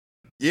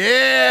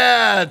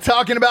Yeah,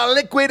 talking about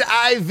liquidiv.com,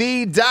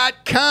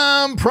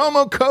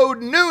 promo code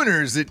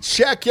Nooners at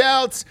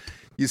checkout.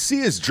 You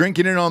see us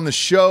drinking it on the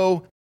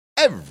show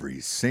every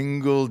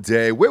single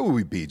day. Where would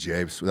we be,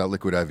 James, without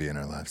Liquid IV in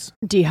our lives?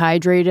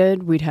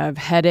 Dehydrated, we'd have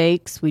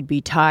headaches, we'd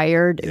be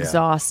tired,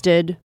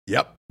 exhausted.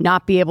 Yep.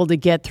 Not be able to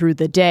get through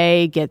the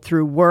day, get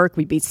through work.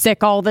 We'd be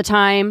sick all the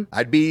time.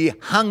 I'd be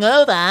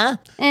hungover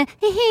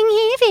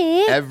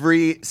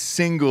every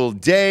single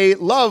day.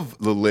 Love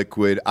the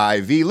Liquid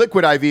IV.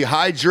 Liquid IV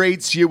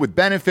hydrates you with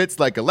benefits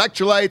like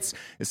electrolytes,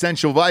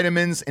 essential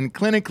vitamins, and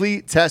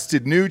clinically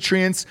tested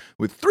nutrients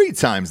with 3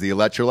 times the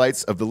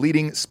electrolytes of the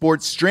leading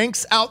sports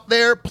drinks out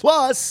there,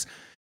 plus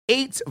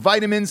 8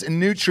 vitamins and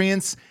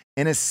nutrients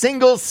in a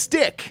single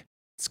stick.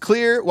 It's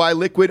clear why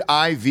Liquid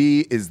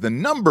IV is the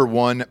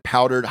 #1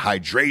 powdered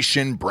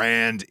hydration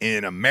brand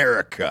in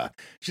America.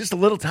 It's just a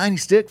little tiny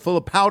stick full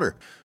of powder.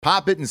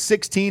 Pop it in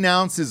 16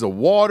 ounces of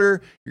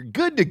water. You're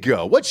good to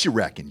go. What you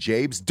reckon,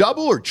 Jabes?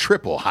 Double or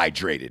triple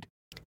hydrated?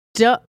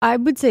 I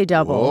would say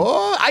double.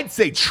 Oh, I'd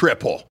say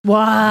triple.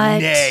 What?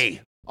 Nay,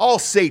 I'll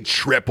say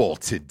triple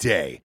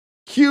today.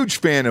 Huge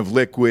fan of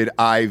Liquid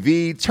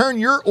IV. Turn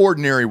your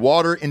ordinary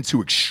water into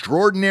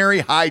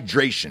extraordinary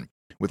hydration.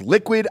 With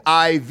Liquid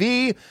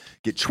IV,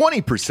 get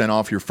 20%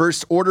 off your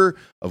first order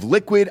of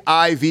Liquid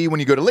IV when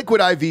you go to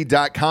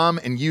liquidiv.com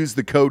and use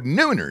the code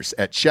Nooners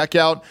at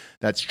checkout.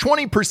 That's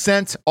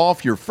 20%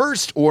 off your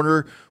first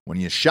order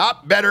when you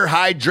shop better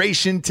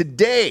hydration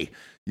today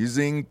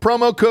using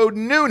promo code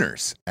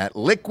Nooners at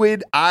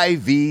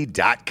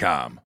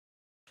liquidiv.com.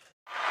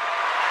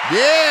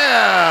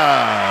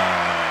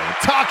 Yeah!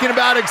 Talking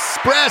about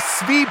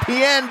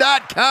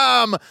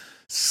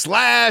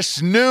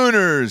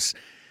expressvpn.com/Nooners.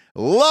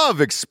 Love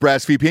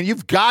ExpressVPN.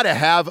 You've got to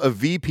have a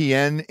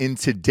VPN in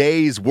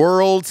today's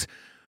world,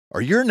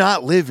 or you're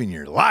not living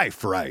your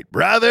life right,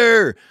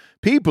 brother.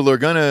 People are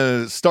going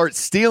to start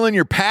stealing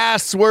your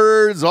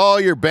passwords,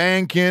 all your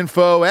bank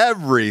info,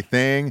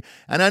 everything.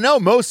 And I know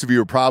most of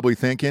you are probably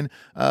thinking,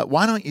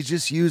 why don't you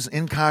just use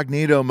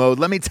incognito mode?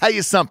 Let me tell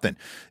you something.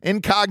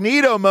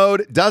 Incognito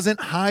mode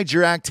doesn't hide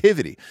your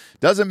activity.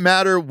 Doesn't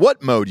matter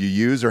what mode you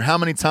use or how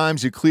many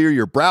times you clear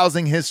your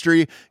browsing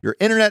history, your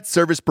internet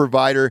service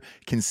provider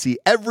can see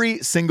every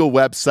single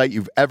website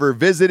you've ever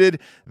visited.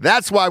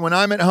 That's why when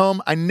I'm at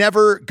home, I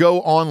never go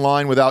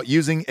online without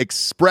using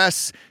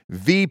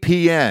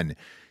ExpressVPN.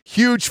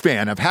 Huge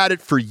fan. I've had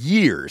it for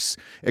years.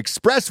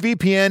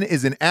 ExpressVPN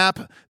is an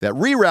app that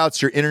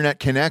reroutes your internet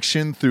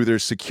connection through their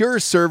secure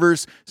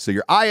servers so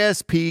your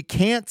ISP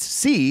can't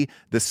see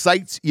the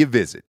sites you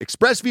visit.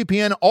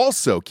 ExpressVPN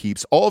also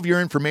keeps all of your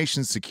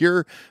information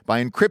secure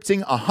by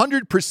encrypting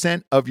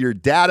 100% of your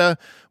data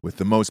with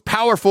the most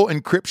powerful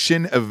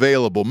encryption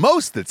available.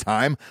 Most of the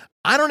time,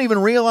 I don't even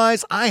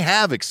realize I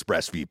have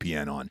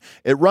ExpressVPN on.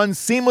 It runs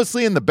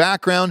seamlessly in the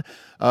background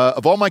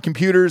of all my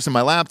computers and my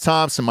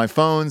laptops and my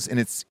phones, and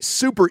it's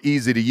super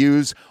easy to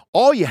use.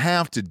 All you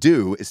have to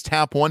do is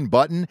tap one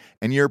button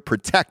and you're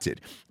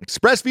protected.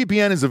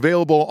 ExpressVPN is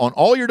available on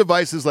all your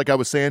devices, like I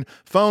was saying,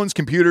 phones,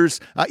 computers,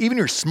 even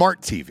your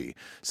smart TV.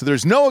 So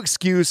there's no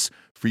excuse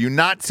for you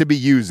not to be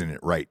using it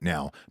right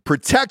now.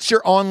 Protect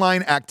your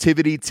online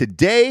activity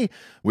today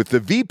with the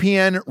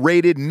VPN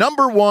rated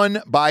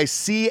 #1 by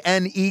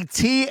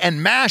CNET and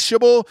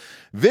Mashable.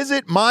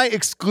 Visit my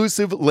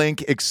exclusive link,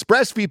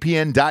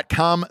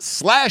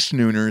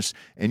 expressvpn.com/Nooners,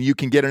 and you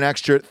can get an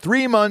extra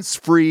 3 months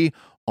free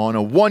on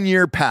a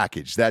 1-year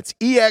package. That's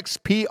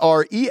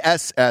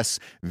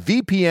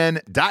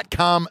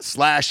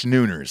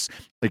expressvpn.com/Nooners.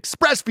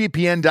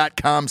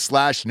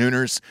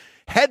 expressvpn.com/Nooners.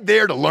 Head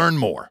there to learn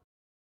more.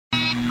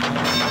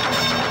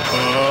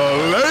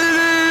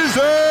 Ladies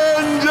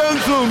and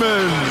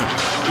gentlemen,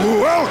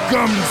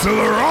 welcome to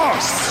the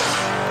Ross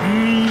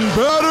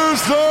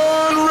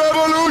Patterson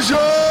Revolution!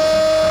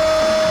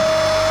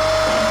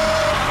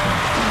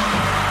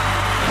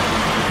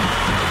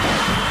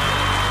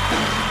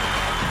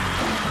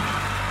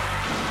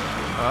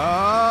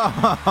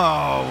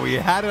 Oh, we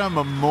had it on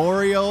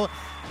Memorial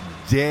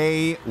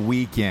Day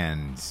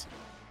weekend.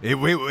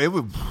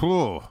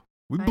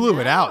 We blew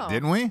it out,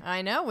 didn't we?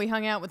 I know. We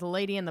hung out with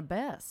Lady and the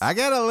Best. I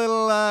got a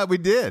little, we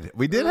did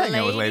hang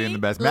out with Lady and the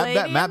Best.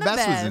 Matt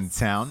Best was in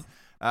town.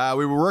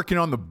 We were working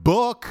on the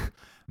book,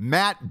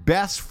 Matt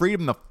Best,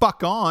 Freedom the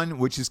Fuck On,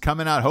 which is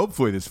coming out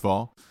hopefully this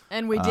fall.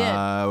 And we did.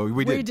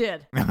 We did. We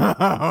did.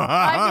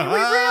 I mean, we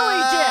really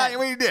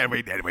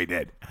did. We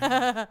did.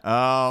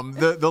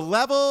 The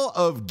level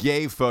of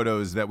gay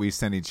photos that we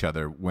send each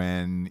other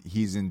when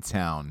he's in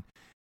town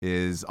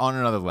is on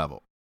another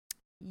level.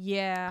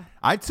 Yeah.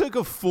 I took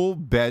a full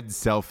bed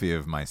selfie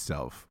of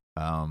myself,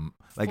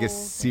 like a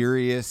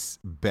serious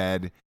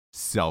bed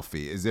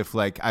selfie, as if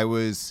like I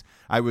was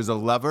a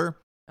lover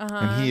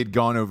and he had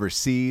gone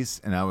overseas,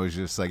 and I was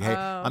just like, hey,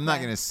 I'm not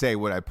going to say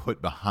what I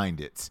put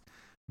behind it,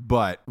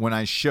 but when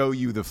I show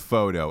you the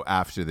photo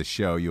after the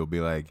show, you'll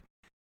be like,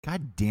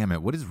 God damn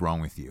it, what is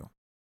wrong with you?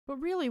 But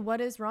really,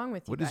 what is wrong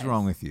with you? What is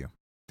wrong with you?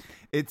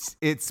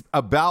 It's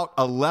about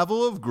a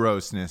level of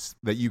grossness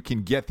that you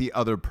can get the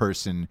other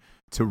person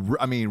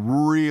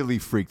really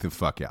freak the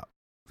fuck out.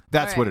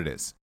 That's All what right. it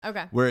is.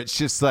 Okay. Where it's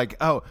just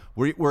like,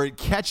 where it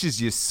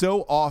catches you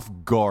so off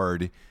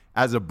guard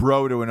as a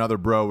bro to another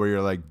bro, where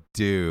you're like,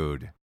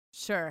 dude,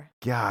 Sure.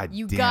 God,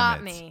 You damn got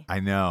it. me. I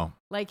know.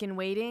 Like in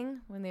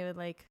Waiting, when they would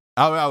like.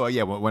 Oh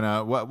yeah, when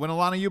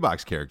Alana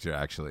Eubanks character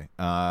actually,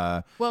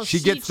 she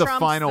gets the trumps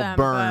final them,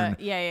 burn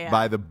but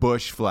by the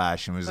bush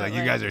flash and was But like, you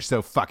like- guys are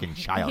so fucking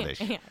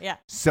childish, yeah.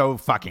 so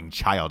fucking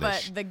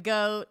childish. But the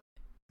goat,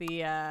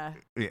 Yeah,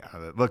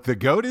 look, the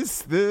goat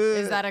is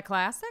that a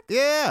classic?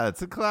 Yeah,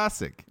 it's a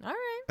classic. All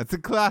right. It's a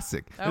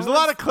classic. That There's a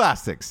lot was- of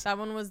classics. That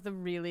one was the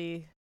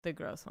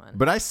gross one.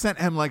 But I sent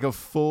him like a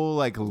full,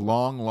 like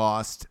long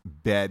lost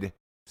bed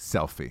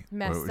selfie. where it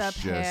Messed was up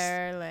just-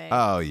 hair, like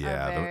Oh a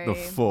yeah, the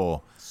very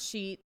full,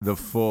 sheet.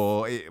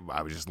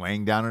 I was just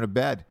laying down in a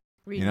bed.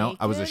 You know,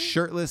 I was a Naked?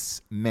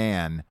 shirtless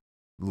man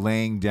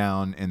laying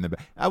down in the bed.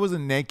 I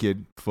wasn't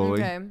naked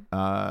fully, Okay.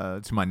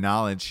 to my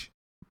knowledge,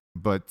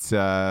 but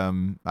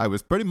I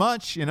was pretty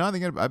much, you know, I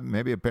think I had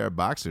maybe a pair of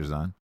boxers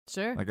on.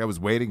 Sure. Like I was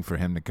waiting for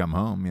him to come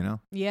home. You know, a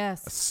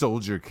Yes.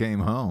 soldier came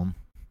home.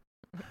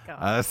 God.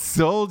 A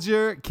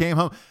soldier came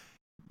home.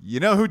 You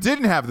know who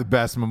didn't have the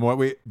best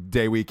Memorial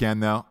Day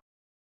weekend, though?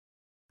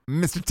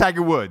 Mr.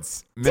 Tiger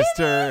Woods.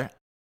 Mr.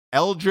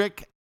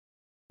 Eldrick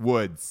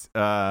Woods.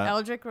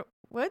 Eldrick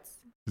Woods?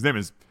 His name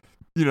is,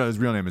 you know, his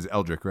real name is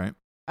Eldrick, right?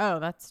 Oh,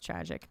 that's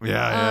tragic.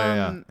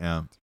 Yeah.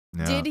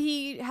 Did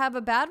he have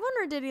a bad one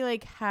or did he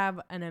like have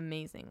an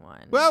amazing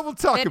one? Well, we'll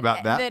talk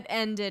about that. That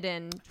ended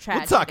in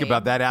tragedy. We'll talk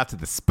about that after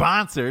the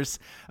sponsors.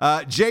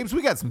 James,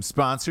 we got some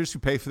sponsors who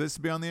pay for this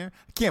to be on the air.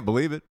 I can't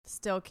believe it.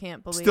 Still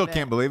can't believe Still it.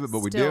 can't believe it, but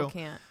we Still do.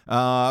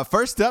 can't.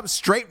 First up,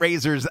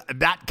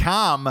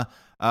 straightrazors.com.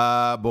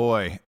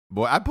 Boy,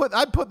 I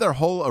put their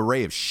whole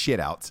array of shit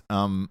out.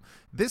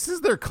 This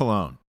is their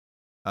cologne.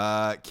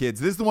 Kids,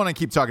 this is the one I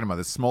keep talking about,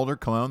 the Smolder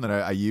cologne that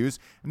I use.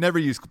 I've never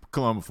used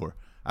cologne before.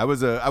 I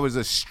was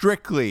a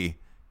strictly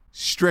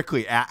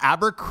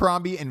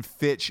Abercrombie and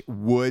Fitch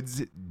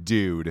Woods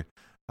dude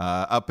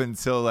up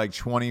until like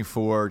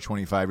 24,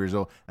 25 years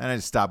old. And I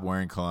just stopped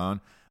wearing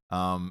cologne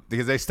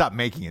because they stopped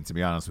making it, to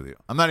be honest with you.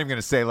 I'm not even going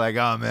to say like,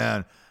 oh,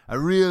 man, I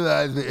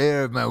realized the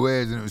error of my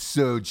ways and it was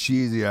so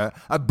cheesy. I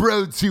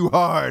broed too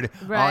hard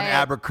on Right.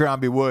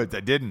 Abercrombie Woods. I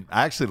didn't.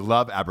 I actually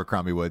love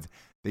Abercrombie Woods.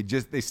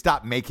 They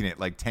stopped making it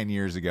like 10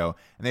 years ago,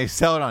 and they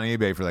sell it on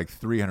eBay for like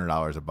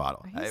 $300 a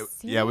bottle. Are you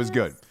Yeah, it was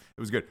good. serious?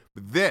 It was good.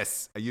 But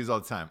this I use all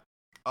the time.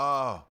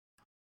 Oh,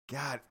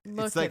 God.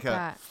 Look it's like at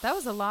that. That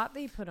was a lot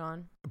that you put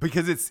on.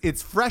 because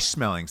it's fresh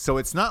smelling, so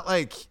it's not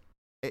like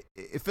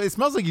if it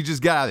smells like you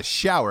just got out of the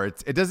shower.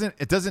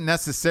 It doesn't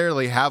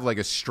necessarily have like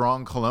a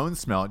strong cologne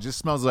smell. It just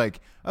smells like,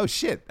 oh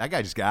shit, that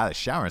guy just got out of the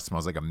shower. It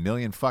smells like $1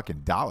 million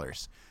fucking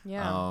dollars.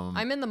 Yeah.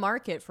 I'm in the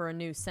market for a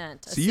new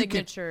scent, a so you can-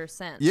 signature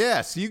scent.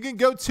 Yeah, so you can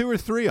go 2 or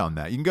 3 on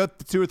that. You can go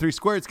 2 or 3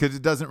 squirts because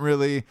it doesn't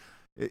really.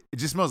 It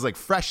just smells like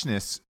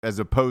freshness as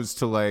opposed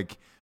to like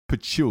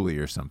patchouli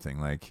or something.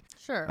 Like,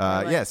 Sure. or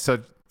like yeah. So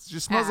it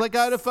just smells like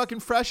I had a fucking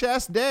fresh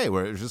ass day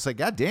where it was just like,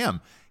 God damn,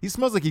 he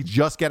smells like he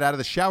just got out of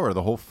the shower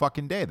the whole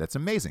fucking day. That's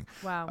amazing.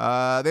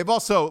 Wow. They've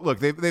also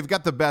they've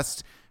got the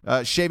best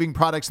shaving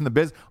products in the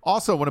biz.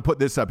 Also, I want to put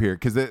this up here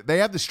because they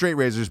have the straight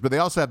razors, but they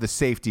also have the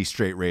safety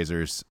straight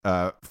razors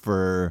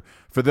for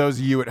those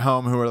of you at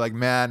home who are like,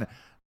 man,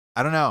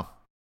 I don't know.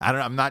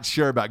 I'm not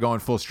sure about going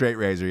full straight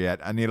razor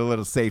yet. I need a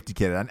little safety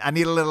kit. I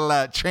need a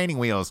little training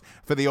wheels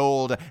for the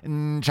old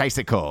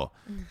tricycle,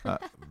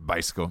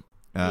 bicycle.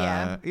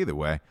 Yeah. Either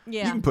way,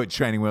 Yeah. you can put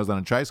training wheels on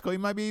a tricycle. You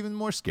might be even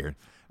more scared.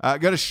 Go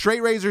to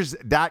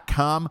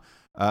straightrazors.com.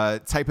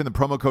 Type in the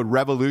promo code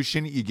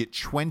REVOLUTION. You get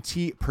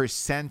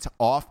 20%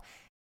 off.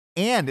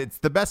 And it's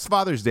the best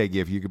Father's Day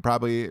gift you could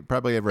probably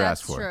ever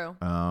That's ask for.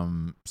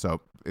 true.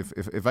 So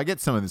if I get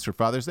some of this for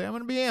Father's Day, I'm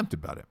going to be amped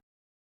about it.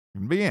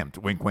 I'm going to be amped.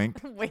 Wink,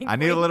 wink. Wink, I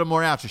need a wink. little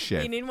more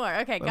aftershave. You need more.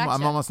 Okay, gotcha.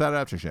 I'm almost out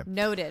of aftershave.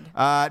 Noted.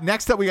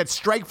 Next up, we got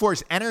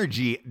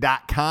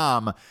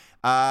StrikeForceEnergy.com.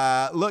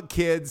 Look,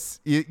 kids,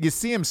 you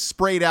see them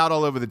sprayed out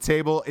all over the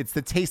table. It's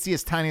the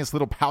tastiest, tiniest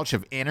little pouch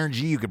of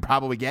energy you could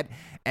probably get.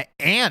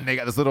 And they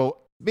got this little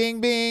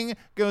bing, bing,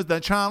 goes the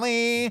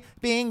trolley.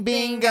 Bing,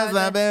 bing, goes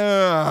the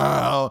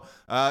bell.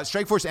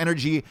 Strikeforce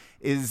Energy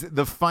is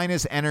the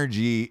finest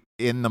energy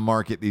in the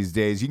market these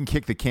days. You can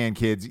kick the can,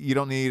 kids. You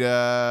don't need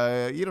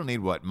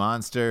what?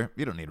 Monster.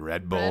 You don't need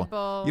Red Bull. Red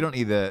Bull. You don't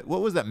need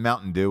what was that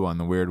Mountain Dew on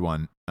the weird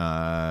one?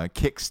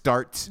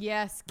 Kickstart.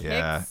 Yes.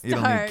 Yeah, Kickstart. you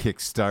don't need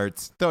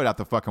kickstarts. Throw it out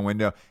the fucking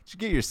window. You should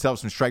get yourself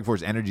some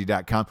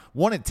StrikeForceEnergy.com.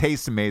 One, it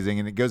tastes amazing,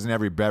 and it goes in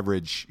every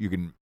beverage you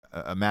can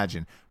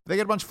imagine. They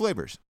got a bunch of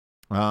flavors.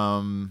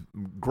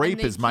 Grape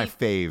they is my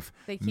fave.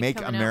 they keep Make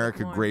coming out with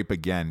America more. grape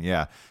again.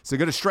 Yeah. So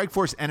go to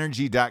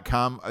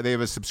StrikeForceEnergy.com. They have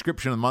a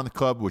subscription of the month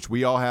club, which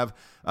we all have.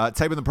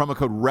 Type in the promo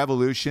code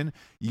REVOLUTION.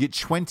 You get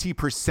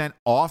 20%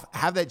 off.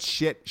 Have that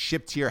shit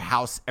shipped to your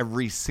house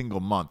every single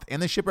month.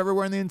 And they ship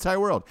everywhere in the entire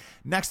world.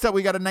 Next up,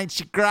 we got A Night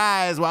She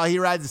Cries While He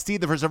Rides the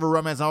Steed, the first ever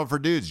romance novel for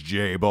dudes.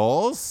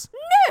 J-Balls.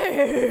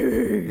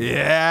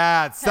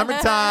 Yeah, it's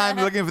summertime.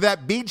 You're looking for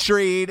that beach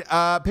read.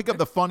 Pick up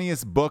the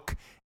funniest book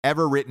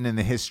ever written in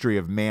the history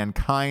of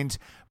mankind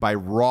by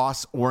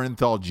Ross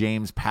Orenthal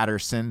James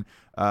Patterson.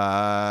 Pick it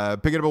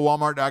up at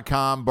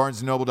Walmart.com,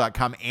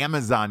 BarnesandNoble.com,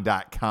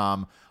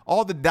 Amazon.com,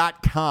 all the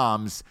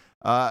 .coms,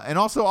 and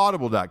also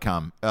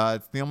Audible.com.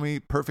 It's the only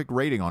perfect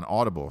rating on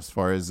Audible as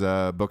far as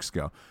books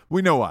go.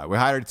 We know why. We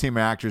hired a team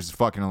of actors. It's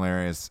fucking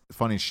hilarious.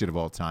 Funniest shit of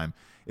all time.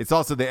 It's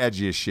also the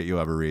edgiest shit you'll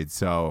ever read.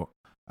 So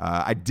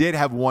I did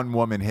have one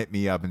woman hit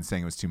me up and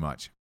saying it was too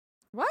much.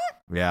 What?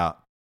 Yeah.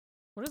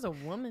 What is a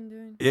woman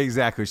doing?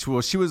 Exactly.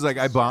 She was like,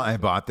 I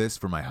bought this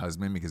for my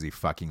husband because he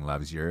fucking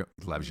loves your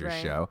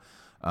Right. show.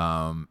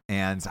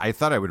 And I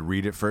thought I would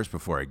read it first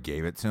before I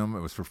gave it to him.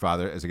 It was for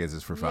Father's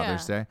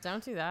Day.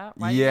 Don't do that.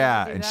 Why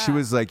Yeah. do you And have to she do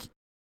was like,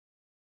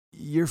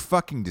 you're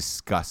fucking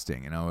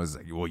disgusting. And I was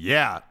like, well,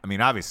 yeah. I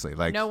mean, obviously, that?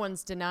 like, No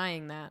one's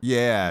denying that.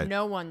 yeah.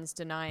 No one's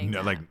denying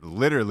that. Like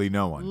literally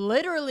no one.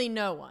 Literally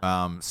no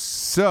one.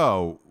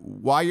 So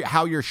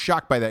how you're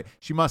shocked by that?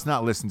 She must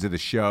not listen to the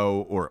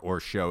show or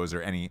shows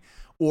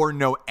or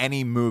know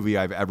any movie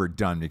I've ever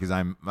done because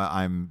I'm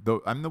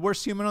the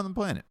worst human on the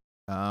planet.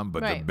 But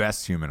the Right.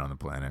 best human on the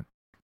planet.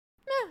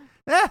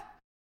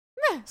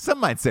 Some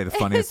might say the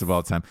funniest of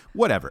all time.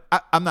 Whatever.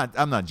 I'm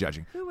not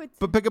judging. Who would?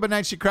 But pick up A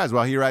Night She Cries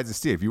while he rides a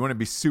steed. If you want to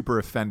be super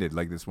offended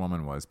like this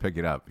woman was, pick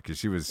it up because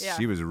she was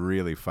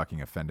really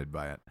fucking offended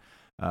by it.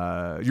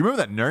 Do you remember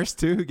that nurse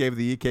too who gave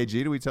the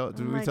EKG? Did we tell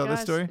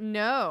this story?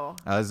 No.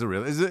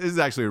 This is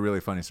actually a really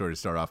funny story to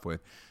start off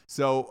with.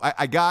 So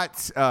I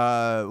got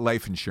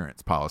life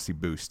insurance policy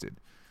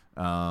boosted,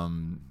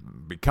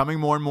 becoming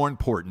more and more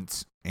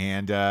important,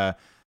 and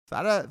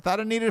thought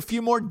I needed a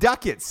few more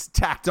ducats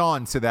tacked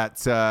on to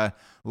that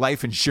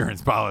life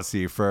insurance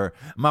policy for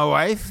my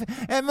wife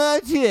and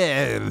my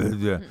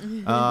child.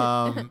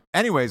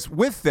 Anyways,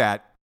 with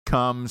that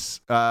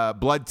comes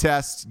blood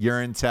test,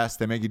 urine test.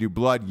 They make you do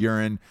blood,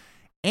 urine,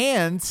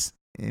 and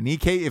an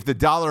EKG. If the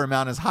dollar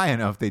amount is high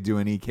enough, they do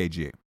an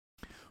EKG.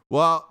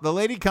 Well, the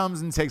lady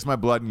comes and takes my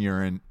blood and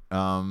urine.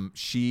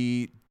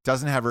 She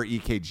doesn't have her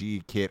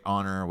EKG kit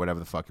on her or whatever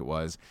the fuck it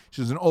was.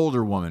 She was an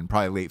older woman,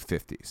 probably late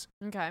 50s.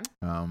 Okay.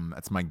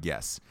 That's my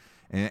guess.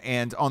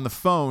 And on the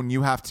phone,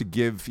 you have to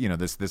give,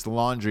 this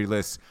laundry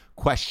list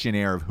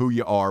questionnaire of who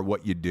you are,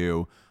 what you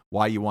do,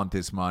 why you want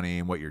this money,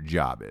 and what your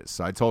job is.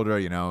 So I told her,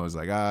 I was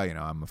like,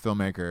 I'm a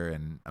filmmaker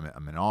and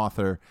I'm an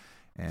author.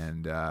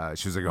 And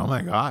she was like, oh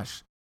my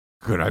gosh,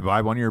 could I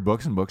buy one of your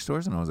books in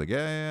bookstores? And I was like,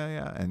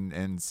 yeah.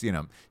 And she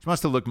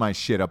must have looked my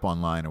shit up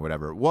online or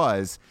whatever it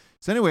was.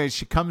 So anyway,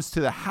 she comes to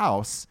the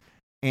house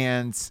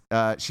and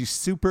she's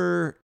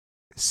super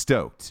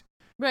stoked.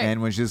 Right.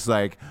 And was just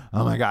like,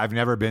 oh my God, I've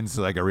never been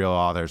to like a real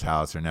author's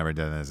house or never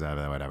done this,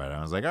 whatever. And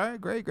I was like, all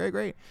right,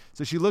 great.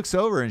 So she looks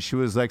over and she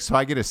was like, so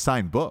I get a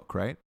signed book,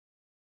 right?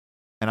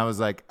 And I was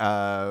like,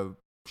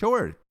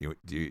 sure.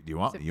 Do you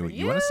want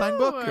a signed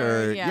book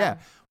or yeah?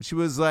 She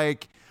was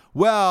like,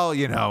 well,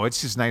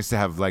 it's just nice to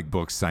have like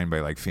books signed by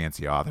like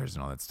fancy authors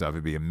and all that stuff.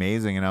 It'd be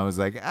amazing. And I was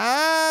like,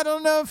 I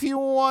don't know if you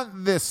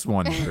want this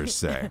one per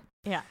se.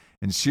 Yeah.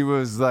 And she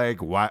was like,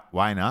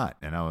 why not?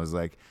 And I was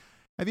like,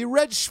 have you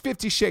read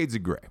 50 Shades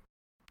of Grey?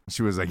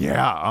 She was like,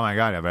 yeah. Oh my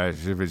God. I've read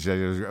 50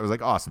 Shades of Grey. I was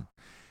like, awesome.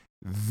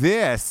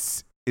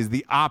 This is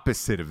the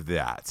opposite of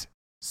that.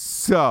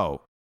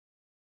 So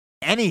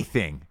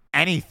anything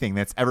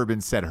that's ever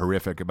been said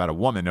horrific about a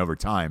woman over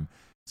time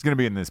is going to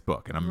be in this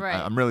book. And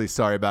I'm really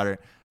sorry about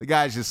it. The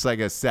guy's just like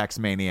a sex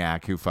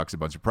maniac who fucks a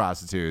bunch of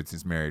prostitutes,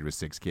 is married with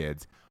 6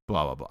 kids,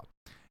 blah, blah, blah.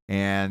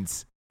 And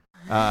so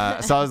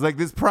I was like,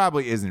 this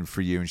probably isn't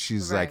for you. And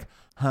she's like,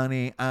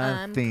 honey,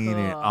 I've seen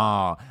it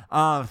all.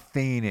 I've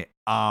seen it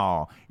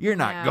all. You're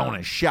not going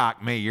to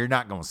shock me. You're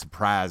not going to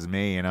surprise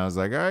me. And I was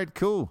like, all right,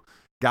 cool.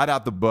 Got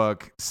out the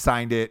book,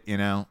 signed it,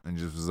 and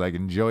just was like,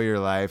 enjoy your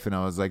life. And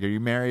I was like, are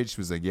you married?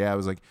 She was like, yeah. I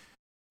was like,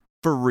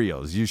 for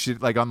reals. You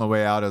should, like on the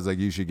way out, I was like,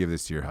 you should give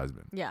this to your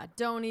husband. Yeah.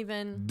 Don't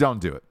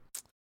do it.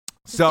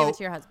 Just So give it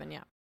to your husband.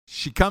 Yeah.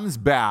 she comes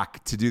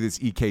back to do this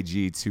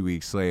EKG 2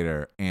 weeks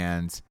later.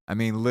 And I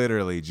mean,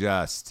 literally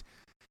just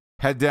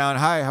head down.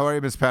 Hi, how are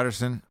you, Miss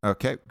Patterson?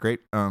 Okay,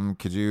 great.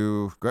 Could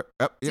you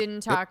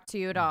Didn't talk to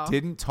you at all.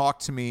 Didn't talk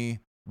to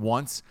me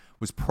once.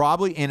 Was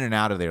probably in and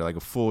out of there like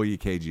a full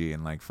EKG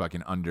in like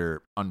fucking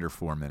under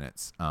 4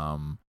 minutes.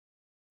 And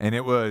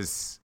it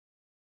was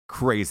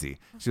crazy.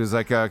 She was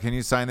like, can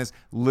you sign this?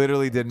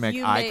 Literally didn't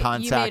make eye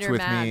contact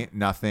with me.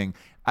 Nothing.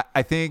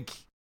 I think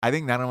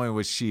not only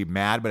was she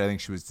mad, but I think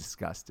she was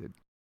disgusted.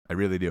 I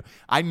really do.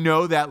 I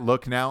know that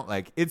look now.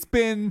 Like it's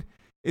been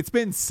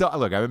so.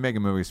 Look, I've been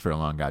making movies for a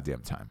long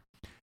goddamn time.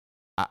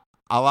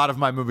 A lot of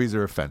my movies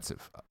are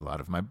offensive. A lot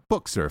of my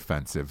books are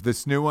offensive.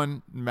 This new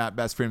one, Matt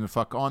Best Frame the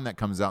Fuck On, that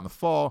comes out in the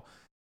fall,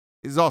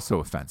 is also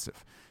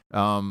offensive.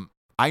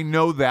 I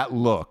know that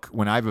look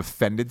when I've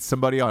offended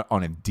somebody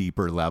on a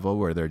deeper level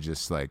where they're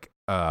just like,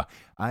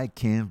 I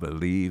can't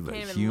believe a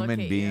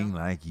human being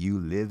like you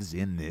lives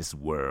in this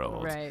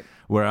world. Right.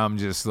 Where I'm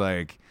just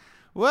like,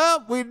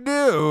 well, we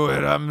do,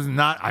 and I'm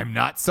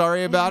not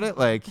sorry about it.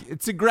 Like,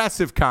 it's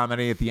aggressive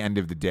comedy at the end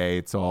of the day.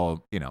 It's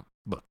all,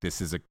 look,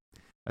 this is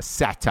a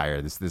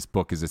satire. This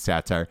book is a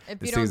satire. If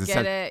This you thing don't is a get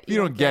satire. it, If you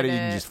don't get it, you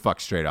can just fuck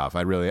straight off.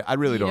 I really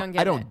don't.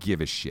 I don't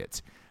give a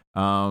shit.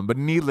 But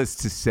needless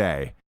to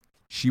say,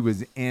 she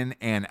was in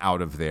and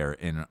out of there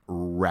in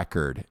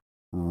record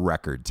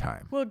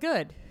time. Well,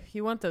 good.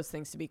 You want those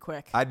things to be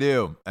quick. I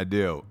do.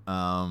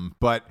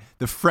 But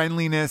the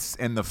friendliness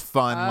and the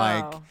fun,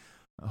 like,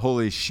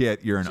 holy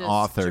shit, you're an Just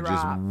author,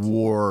 dropped. just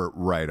wore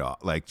right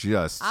off. Like,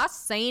 just. I've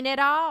seen it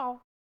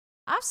all.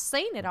 I've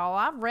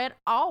read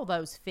all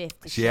those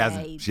 50 She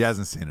Shades.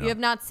 hasn't seen it You all. have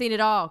not seen it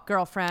all,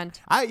 girlfriend.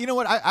 You know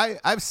what?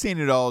 I've seen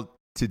it all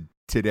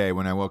today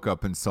when I woke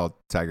up and saw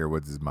Tiger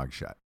Woods'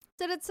 mugshot.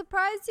 Did it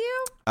surprise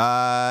you?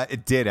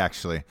 It did,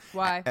 actually.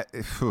 Why?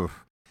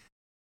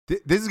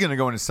 This is going to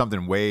go into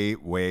something way,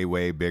 way,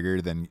 way bigger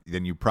than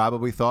you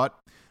probably thought.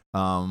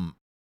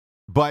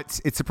 But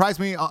it surprised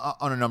me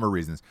on a number of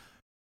reasons.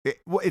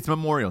 It's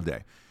Memorial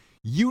Day.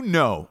 You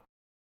know,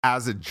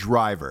 as a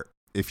driver,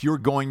 if you're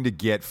going to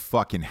get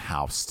fucking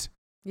housed,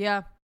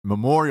 Yeah.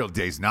 Memorial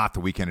Day's not the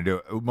weekend to do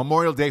it.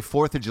 Memorial Day,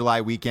 4th of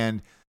July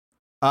weekend,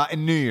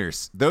 and New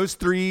Year's. Those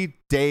 3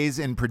 days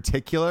in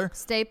particular.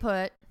 Stay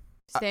put.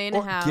 Stay in a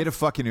or house. Get a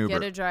fucking Uber.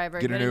 Get a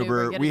driver. Get an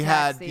Uber. Get a We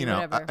taxi,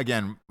 had, whatever.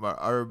 again,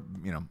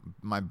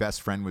 my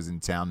best friend was in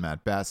town,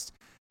 Matt Best.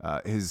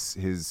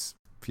 His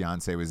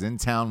fiance was in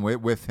town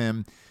with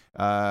him.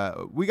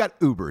 We got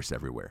Ubers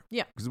everywhere.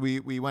 Yeah. Because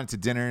we went to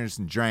dinners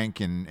and drank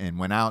and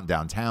went out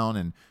downtown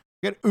and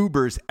we got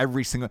Ubers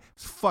every single. It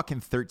was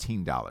fucking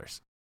 $13.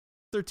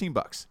 $13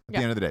 at the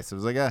end of the day. So it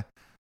was like,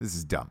 this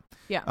is dumb.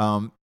 Yeah.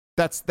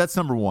 That's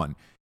number one.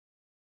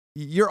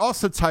 You're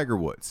also Tiger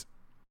Woods.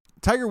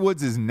 Tiger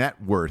Woods'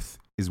 net worth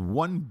is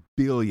 $1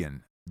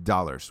 billion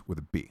with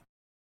a B.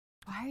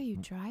 Why are you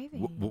driving?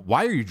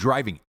 Why are you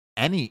driving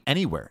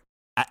anywhere?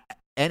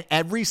 And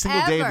every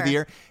single day of the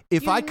year.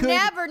 If I could,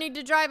 never need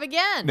to drive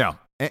again. No.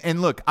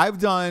 And look, I've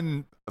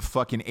done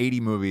fucking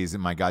 80 movies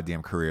in my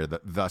goddamn career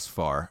thus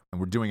far,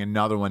 and we're doing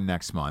another one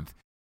next month.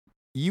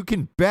 You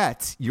can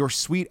bet your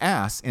sweet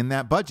ass in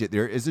that budget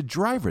there is a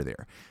driver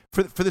there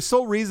for the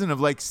sole reason of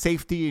like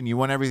safety, and you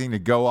want everything to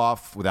go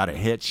off without a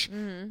hitch.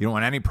 You don't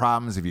want any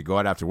problems if you go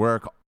out after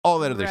work, all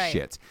that other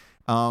shit.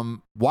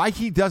 Why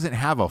he doesn't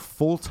have a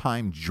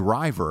full-time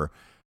driver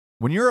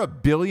when you're a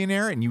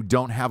billionaire and you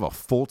don't have a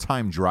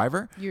full-time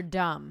driver? You're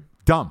dumb.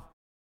 Dumb.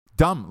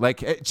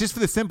 Like, just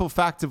for the simple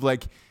fact of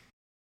like,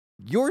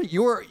 when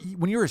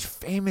you're as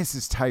famous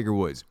as Tiger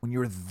Woods, when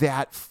you're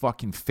that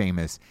fucking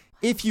famous,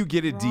 if you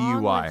get a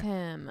DUI,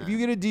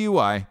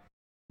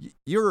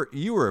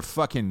 you were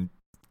fucking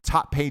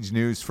top page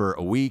news for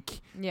a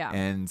week. Yeah.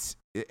 And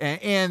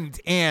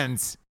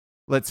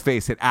let's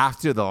face it,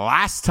 after the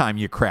last time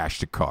you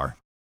crashed a car,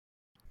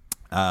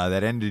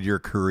 that ended your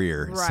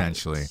career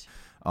essentially.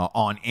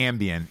 On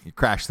Ambien, you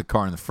crashed the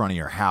car in the front of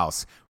your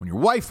house. When your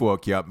wife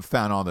woke you up and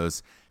found all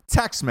those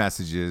text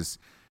messages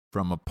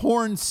from a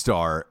porn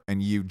star,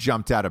 and you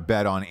jumped out of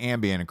bed on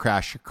Ambien and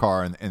crashed your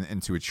car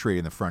into a tree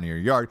in the front of your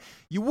yard,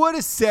 you would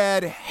have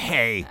said,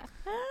 "Hey,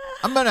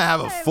 I'm gonna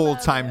have a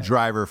full-time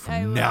driver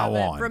from now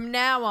on." From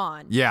now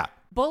on. Yeah.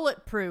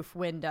 Bulletproof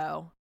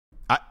window.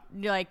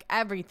 Like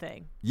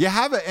everything. You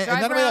have it.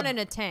 Drive around in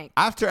a tank.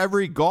 After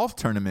every golf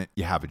tournament,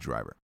 you have a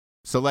driver.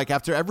 So like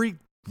after every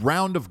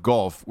round of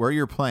golf where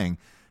you're playing,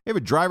 you have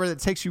a driver that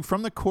takes you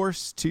from the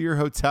course to your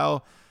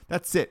hotel.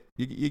 That's it.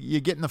 You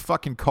get in the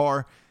fucking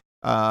car.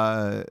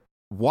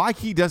 Why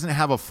he doesn't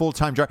have a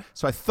full-time driver?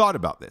 So I thought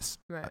about this.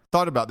 Right. I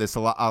thought about this a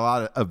lot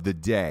of the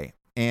day,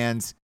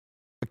 and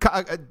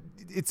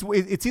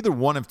it's either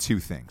one of two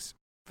things,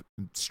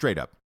 straight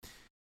up.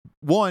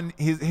 One,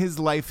 his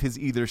life has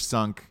either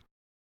sunk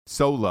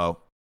so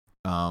low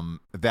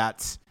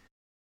that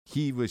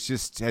he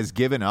has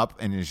given up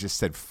and has just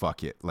said,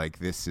 "Fuck it, like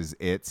this is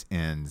it,"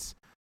 and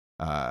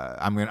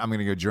I'm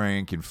gonna go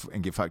drink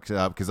and get fucked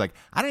up, because like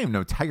I don't even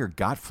know Tiger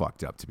got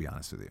fucked up, to be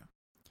honest with you.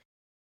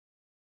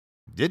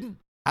 Didn't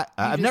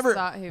I've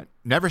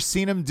never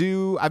seen him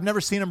do. I've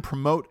never seen him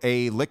promote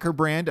a liquor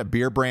brand, a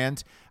beer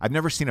brand. I've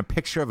never seen a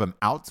picture of him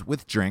out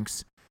with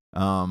drinks.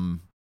 I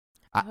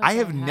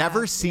have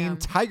never seen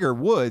Tiger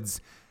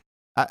Woods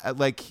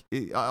like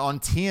on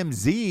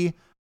TMZ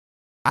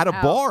at a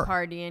bar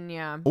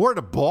partying, or at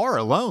a bar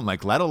alone,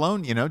 like let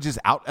alone just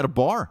out at a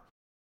bar.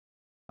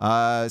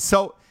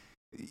 So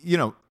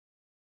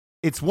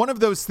it's one of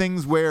those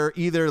things where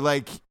either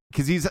like,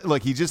 because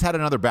he just had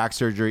another back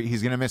surgery,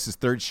 he's gonna miss his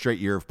 3rd straight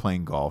year of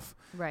playing golf.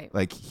 Right.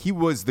 Like he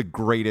was the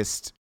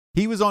greatest.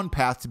 He was on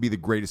path to be the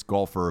greatest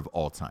golfer of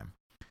all time.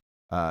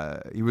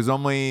 He was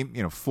only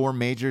 4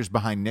 majors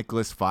behind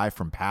Nicholas, 5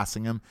 from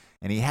passing him,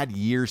 and he had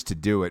years to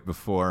do it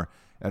before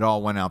it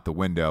all went out the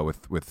window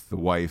with the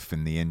wife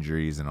and the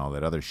injuries and all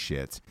that other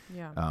shit.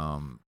 Yeah.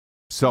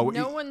 So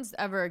no one's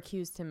ever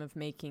accused him of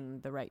making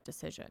the right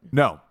decision.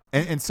 No.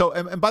 And so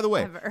by the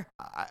way, Ever.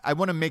 I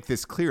want to make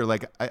this clear.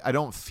 Like I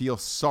don't feel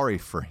sorry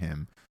for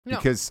him, No.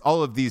 because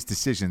all of these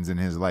decisions in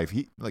his life,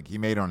 he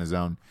made on his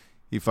own.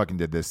 He fucking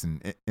did this,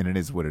 and it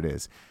is what it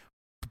is.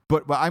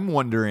 But I'm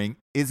wondering,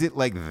 is it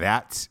like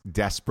that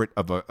desperate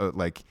of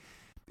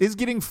Is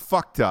getting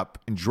fucked up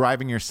and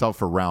driving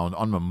yourself around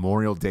on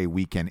Memorial Day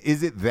weekend,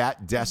 is it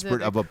that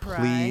desperate of a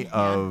plea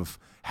of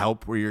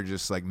help where you're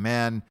just like,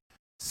 man,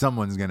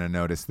 someone's going to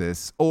notice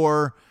this?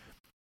 Or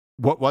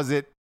what was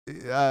it?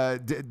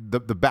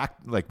 The back,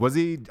 like, was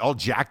he all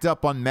jacked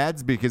up on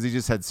meds because he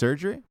just had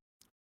surgery?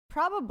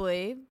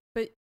 Probably,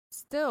 but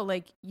still,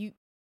 like, you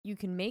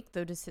can make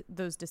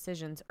those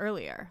decisions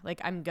earlier. Like,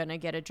 I'm going to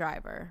get a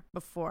driver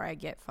before I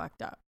get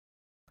fucked up.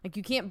 Like,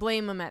 you can't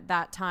blame him at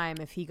that time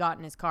if he got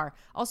in his car.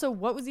 Also,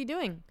 what was he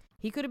doing?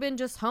 He could have been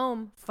just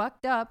home,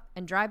 fucked up,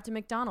 and drive to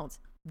McDonald's.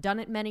 Done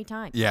it many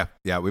times. Yeah,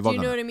 we've all done it. Do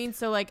you know what I mean?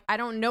 So, like, I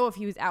don't know if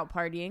he was out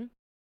partying.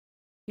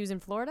 He was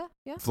in Florida?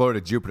 Yeah? Florida,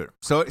 Jupiter.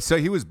 So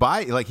he was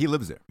he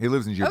lives there. He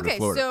lives in Jupiter,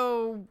 Florida.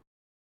 Okay,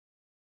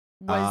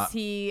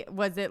 so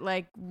was it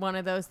like one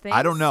of those things?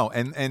 I don't know.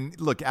 And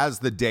look, as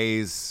the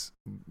days,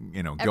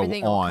 go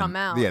Everything on. Will come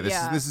out. Yeah,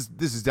 this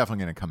is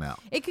definitely going to come out.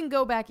 It can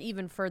go back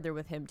even further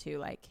with him too,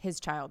 like his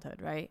childhood,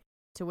 right?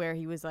 To where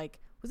he was like,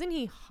 wasn't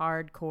he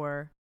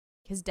hardcore?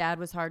 His dad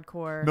was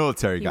hardcore.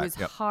 Military guy. He was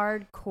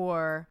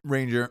hardcore.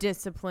 Ranger.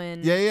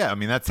 Discipline. Yeah. I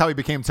mean, that's how he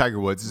became Tiger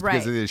Woods, is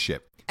because of this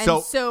shit.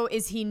 And so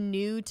is he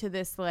new to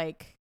this,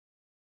 like,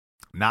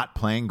 not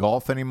playing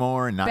golf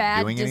anymore and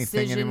not doing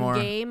anything anymore?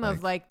 Bad decision game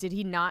of, like, did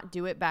he not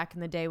do it back in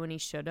the day when he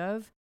should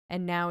have?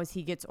 And now as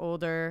he gets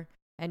older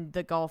and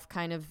the golf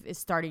kind of is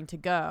starting to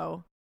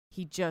go,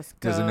 he just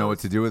doesn't know what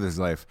to do with his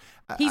life.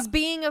 He's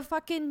being a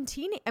fucking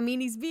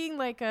he's being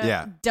like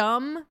a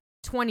dumb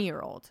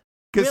 20-year-old.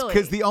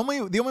 Because the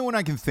only one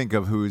I can think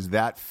of who is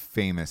that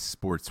famous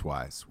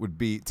sports-wise would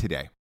be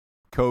today.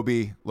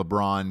 Kobe,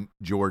 LeBron,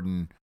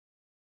 Jordan.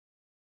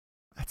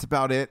 That's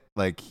about it.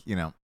 Like,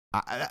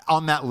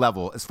 on that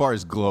level, as far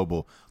as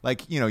global,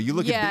 like, you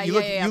look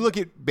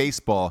at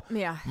baseball.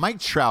 Yeah. Mike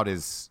Trout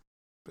is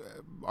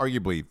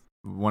arguably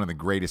one of the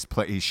greatest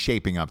he's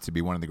shaping up to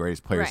be one of the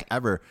greatest players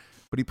ever,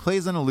 but he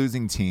plays on a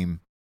losing team.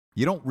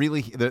 You don't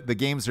really, the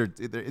games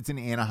it's in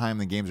Anaheim.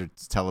 The games are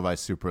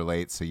televised super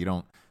late. So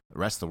the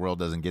rest of the world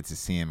doesn't get to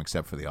see him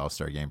except for the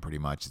All-Star game pretty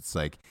much. It's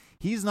like,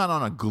 he's not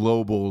on a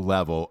global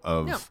level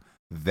of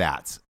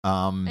that.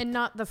 And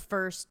not the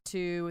first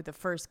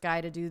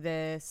guy to do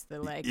this,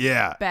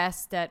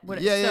 best at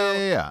what.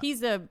 Yeah.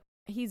 He's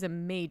a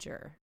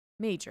major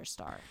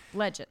star,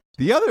 legend.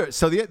 The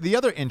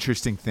other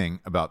interesting thing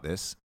about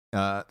this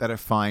that I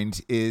find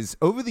is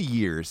over the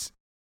years,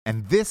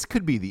 and this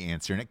could be the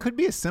answer, and it could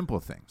be a simple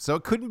thing. So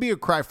it couldn't be a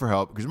cry for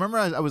help, because remember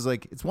I was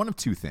like, it's one of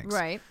two things,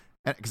 right?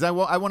 Because I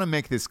want to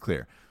make this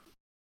clear.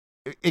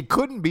 It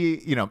couldn't be,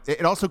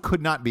 it also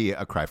could not be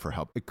a cry for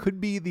help. It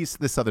could be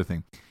this other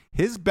thing.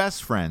 His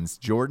best friends,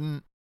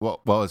 Jordan,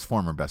 his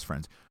former best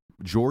friends,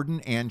 Jordan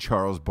and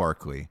Charles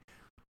Barkley,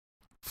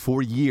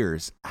 for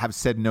years have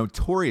said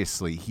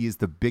notoriously he is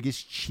the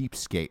biggest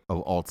cheapskate of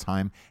all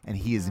time, and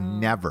he has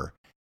never,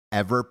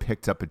 ever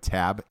picked up a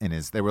tab in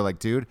his. They were like,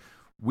 dude,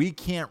 we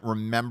can't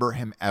remember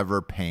him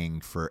ever paying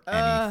for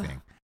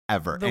anything,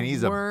 ever. And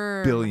he's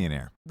a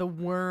billionaire. The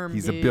worm,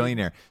 He's a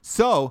billionaire.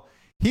 So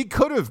he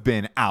could have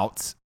been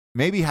out,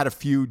 maybe had a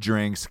few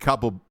drinks,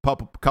 couple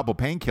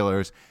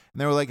painkillers, and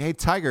they were like, hey,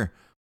 Tiger,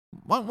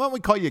 why don't we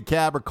call you a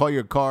cab or call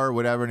you a car or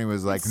whatever? And he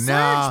was like,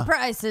 nah. Surge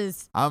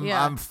prices.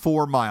 I'm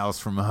 4 miles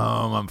from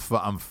home.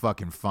 I'm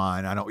fucking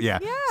fine.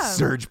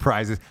 Surge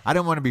prices. I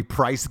don't want to be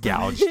price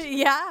gouged.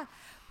 Yeah.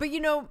 But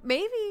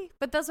maybe,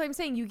 but that's what I'm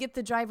saying. You get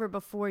the driver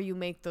before you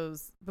get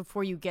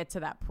to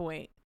that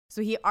point.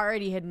 So he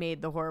already had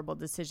made the horrible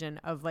decision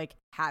of like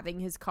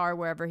having his car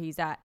wherever he's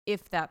at,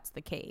 if that's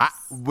the case.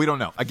 We don't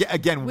know.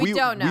 Again, we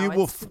don't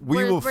know.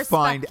 We will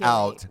find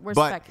out.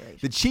 But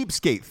the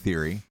cheapskate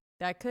theory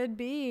that could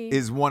be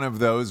is one of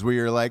those where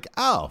you're like,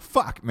 oh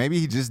fuck, maybe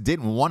he just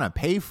didn't want to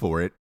pay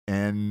for it,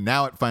 and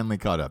now it finally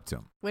caught up to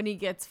him. When he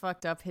gets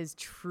fucked up, his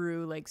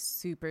true like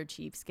super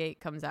cheapskate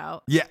comes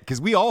out. Yeah,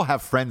 because we all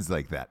have friends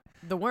like that.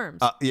 The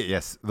worms.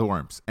 Yes, the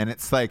worms, and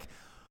it's like,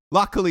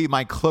 luckily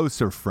my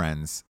closer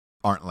friends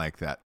aren't like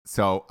that.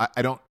 So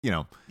I don't,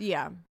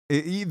 Yeah.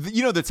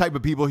 The type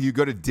of people you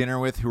go to dinner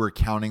with who are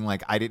counting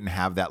like, I didn't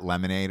have that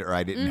lemonade, or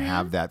I didn't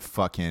have that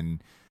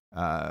fucking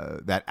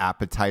that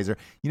appetizer.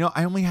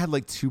 I only had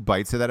like 2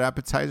 bites of that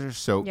appetizer.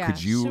 So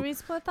could you? Should we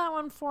split that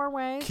one 4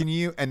 ways? Can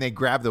you? And they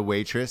grab the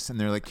waitress and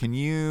they're like, Can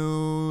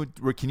you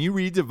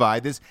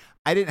redivide this?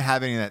 I didn't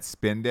have any of that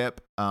spin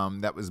dip.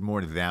 That was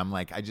more to them.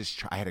 Like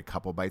I had a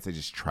couple bites. I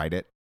just tried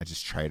it.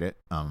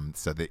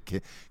 So that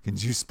can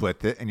you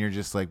split it? And you're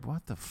just like,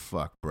 what the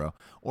fuck, bro?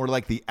 Or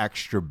like the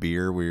extra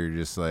beer where you're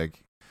just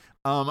like,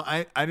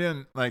 I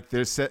didn't like.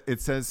 It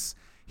says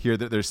here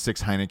that there's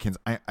 6 Heinekens.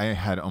 I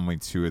had only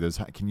 2 of those.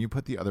 Can you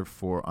put the other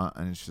 4 on?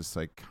 And it's just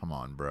like, come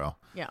on, bro.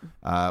 Yeah.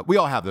 We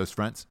all have those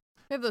friends.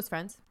 We have those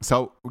friends.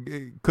 So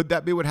could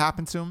that be what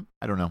happened to him?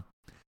 I don't know.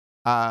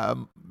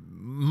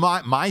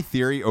 My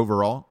theory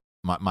overall,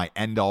 my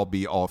end all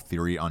be all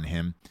theory on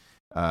him.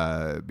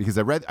 Because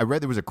I read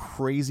there was a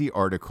crazy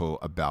article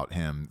about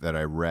him that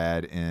I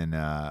read in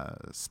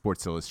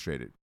Sports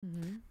Illustrated.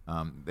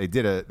 Mm-hmm. They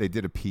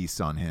did a piece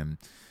on him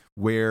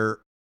where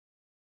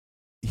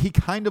he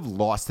kind of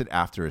lost it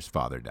after his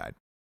father died.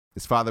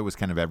 His father was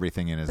kind of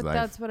everything in his But life.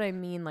 that's what I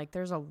mean. Like,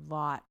 there's a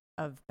lot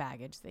of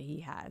baggage that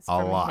he has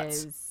A from lot.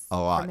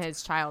 from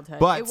his childhood.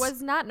 But- it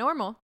was not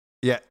normal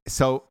Yeah.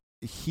 So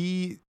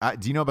he,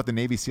 do you know about the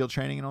Navy SEAL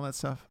training and all that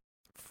stuff?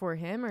 for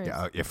him, or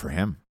Yeah, for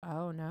him.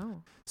 oh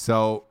no,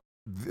 So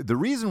the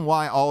reason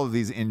why all of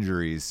these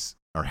injuries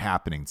are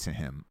happening to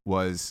him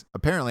was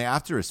apparently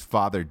after his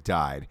father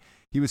died,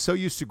 he was so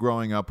used to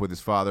growing up with his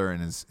father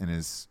and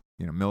his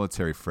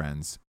military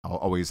friends,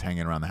 always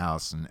hanging around the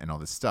house and all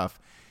this stuff.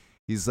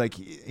 He's like,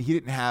 he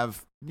didn't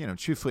have,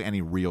 truthfully,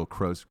 any real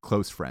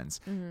close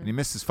friends. And he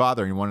missed his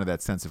father and he wanted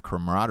that sense of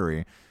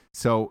camaraderie.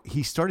 So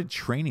he started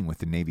training with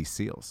the Navy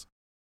SEALs.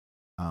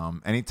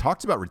 And he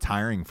talked about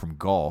retiring from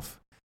golf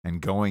and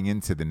going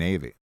into the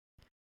Navy.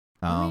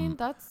 I mean,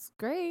 that's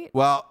great.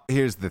 Well,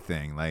 here's the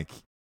thing. Like,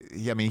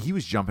 he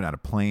was jumping out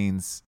of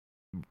planes,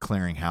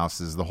 clearing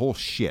houses, the whole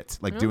shit,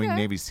 like doing Okay.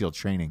 Navy SEAL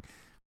training.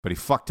 But he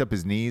fucked up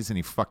his knees and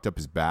he fucked up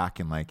his back.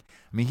 And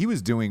he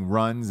was doing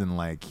runs and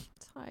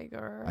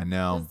Tiger, I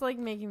know. It's like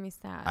making me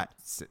sad.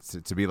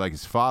 to be like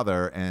his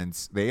father. And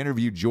they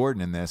interviewed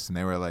Jordan in this and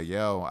they were like,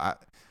 yo,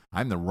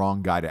 I'm the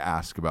wrong guy to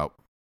ask about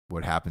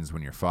what happens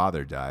when your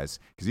father dies.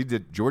 Because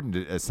Jordan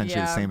did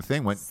essentially the Yeah, same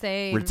thing.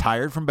 same.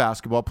 Retired from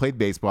basketball, played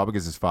baseball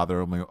because his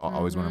father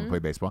always wanted him to play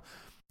baseball.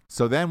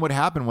 So then what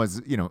happened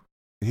was,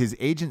 his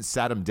agent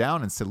sat him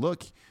down and said,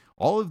 look,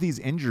 all of these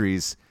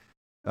injuries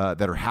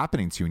that are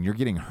happening to you and you're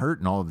getting hurt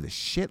and all of this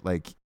shit,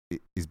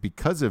 is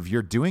because of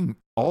you're doing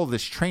all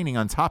this training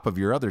on top of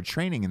your other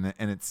training.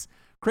 And it's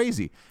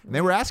crazy. And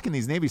they were asking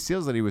these Navy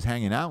SEALs that he was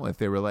hanging out with,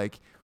 they were like,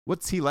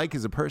 what's he like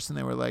as a person?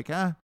 They were like,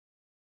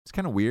 it's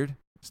kind of weird.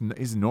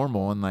 He's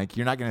normal. And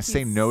you're not going to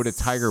say no to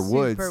Tiger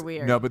Woods. super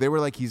weird. No, but they were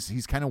like,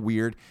 he's kind of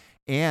weird.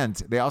 And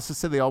they also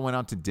said they all went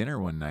out to dinner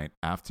one night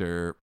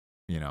after,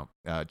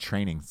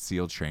 training,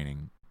 SEAL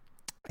training.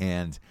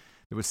 And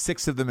there was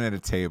 6 of them at a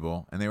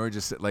table, and they were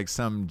just at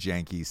some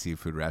janky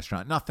seafood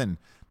restaurant. Nothing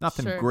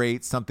Sure.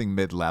 great, something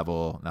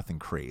mid-level, nothing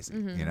crazy,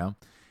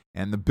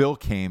 And the bill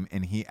came,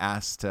 and he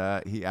asked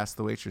the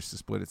waitress to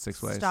split it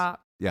 6 ways.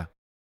 Stop. Yeah.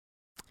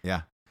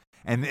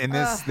 And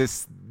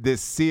this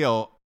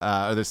SEAL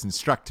or this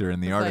instructor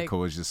in the It's article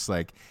was just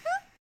like,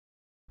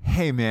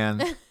 hey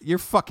man, you're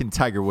fucking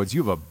Tiger Woods.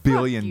 You have $1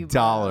 billion. you,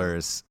 bro.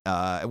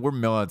 We're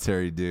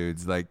military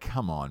dudes.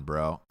 Come on,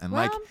 bro. And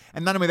Well-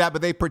 and not only that,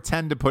 but they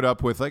pretend to put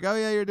up with oh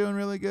yeah, you're doing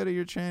really good at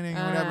your training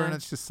or whatever. And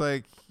it's just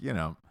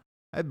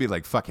that'd be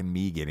like fucking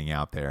me getting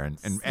out there and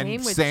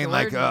Same with saying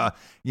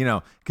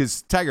Jordan.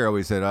 because Tiger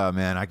always said, oh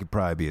man, I could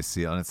probably be a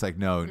SEAL. And it's like,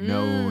 no,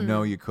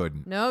 you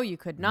couldn't. No, you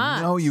could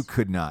not. No, you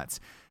could not.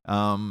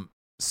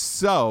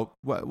 So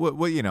what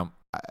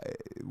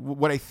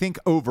I think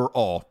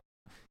overall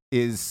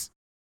is,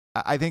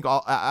 I think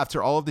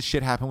after all of the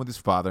shit happened with his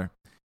father,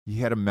 he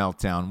had a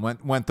meltdown,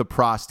 went the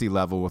prosty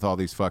level with all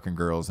these fucking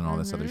girls and all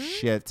this other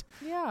shit.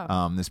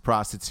 Yeah. This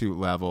prostitute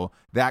level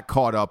that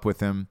caught up with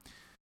him,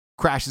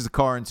 crashes a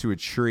car into a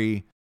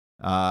tree,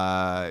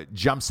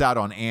 jumps out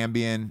on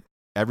Ambien.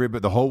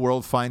 The whole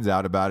world finds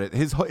out about it.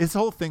 His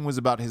whole thing was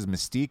about his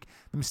mystique.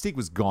 The mystique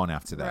was gone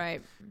after that.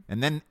 Right.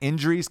 And then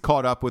injuries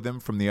caught up with him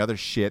from the other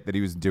shit that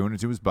he was doing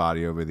to his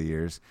body over the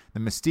years. The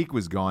mystique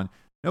was gone.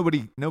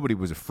 Nobody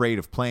was afraid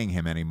of playing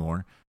him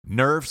anymore.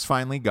 Nerves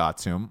finally got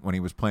to him when he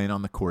was playing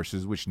on the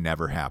courses, which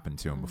never happened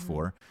to him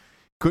before.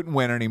 Couldn't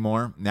win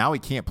anymore. Now he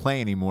can't play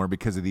anymore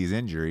because of these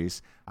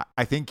injuries.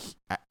 I think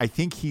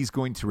he's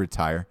going to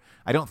retire.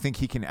 I don't think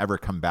he can ever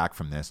come back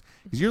from this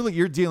because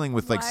you're dealing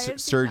with Why is he not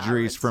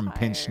surgeries from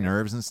pinched retired?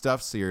 nerves and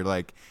stuff. So you're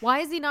like, Why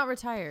is he not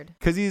retired?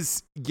 because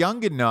he's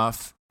young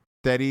enough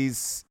that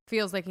he's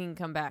Feels like he can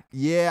come back.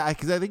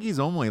 because I think he's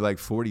only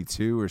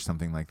 42 or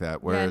something like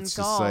that. Where Yeah, in it's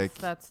golf,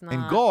 just that's in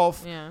not-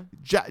 golf, yeah.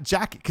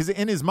 Jack, because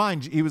in his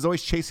mind he was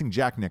always chasing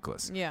Jack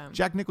Nicklaus. Yeah.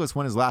 Jack Nicklaus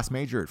won his last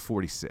major at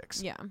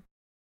 46. Yeah.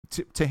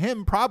 To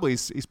him,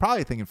 he's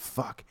probably thinking,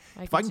 "Fuck,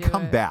 if I could can do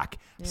come it." back,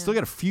 I Yeah. still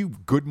got a few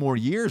good more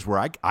years where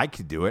I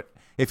could do it."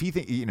 If he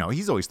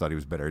he's always thought he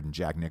was better than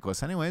Jack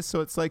Nicklaus anyway.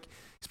 So it's like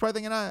he's probably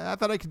thinking, I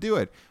thought I could do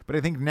it. But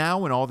I think now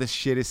when all this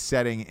shit is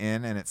setting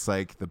in and it's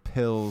like the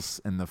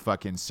pills and the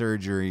fucking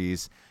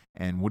surgeries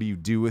and what do you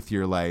do with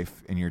your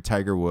life and you're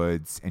Tiger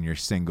Woods and you're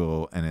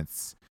single and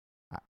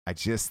I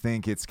just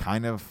think it's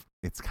kind of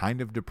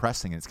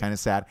depressing. It's kind of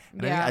sad.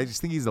 And Yeah. I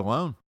just think he's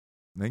alone.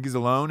 I think he's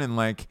alone and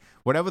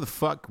whatever the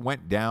fuck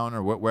went down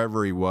or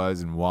wherever he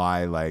was and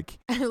why,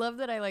 I love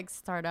that I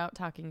start out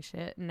talking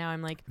shit and now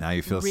I'm now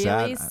you feel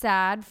really sad.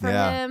 sad for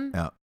him.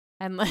 Yeah.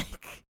 And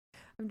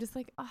I'm just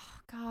oh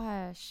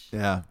gosh.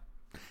 Yeah.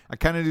 I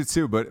kind of do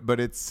too, but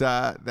it's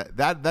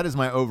that is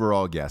my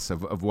overall guess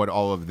of what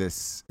all of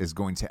this is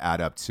going to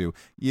add up to.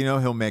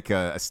 He'll make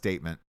a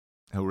statement.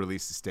 He'll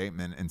release a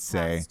statement and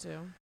say, Has to.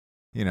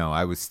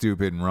 I was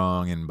stupid and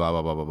wrong and blah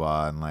blah blah blah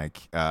blah,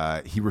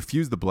 and he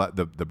refused the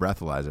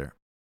breathalyzer.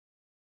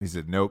 He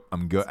said, "Nope,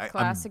 I'm good. It's a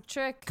classic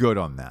trick. Good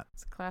on that."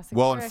 It's a classic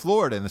Well, trick. in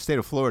Florida, in the state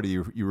of Florida,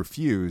 you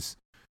refuse,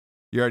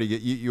 you already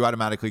you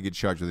automatically get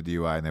charged with a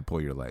DUI and they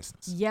pull your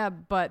license. Yeah,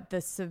 but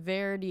the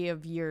severity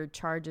of your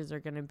charges are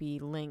going to be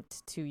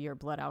linked to your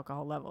blood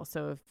alcohol level.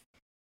 So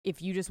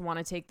if you just want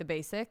to take the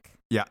basic,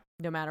 Yeah.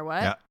 no matter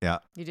what, Yeah.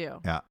 you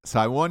do. Yeah. So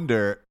I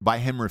wonder by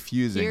him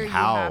refusing Here you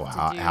how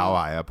have to do-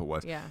 high up it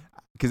was. Yeah.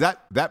 Because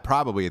that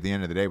probably at the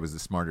end of the day was the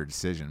smarter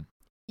decision.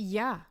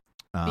 Yeah.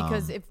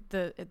 Because Um, if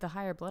the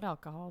higher blood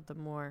alcohol, the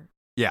more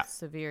Yeah.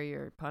 severe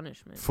your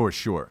punishment. For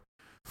sure.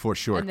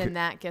 And then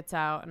that gets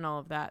out and all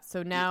of that.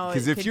 So now,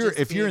 because if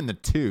you're in the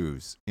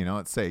twos,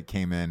 let's say it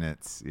came in,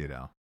 it's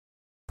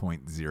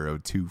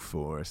 0.024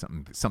 or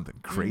something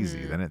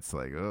crazy, then it's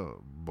like,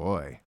 oh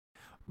boy,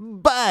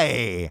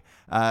 bye.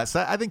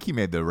 So I think he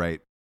made the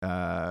right.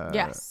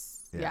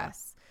 yes. yeah.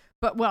 Yes.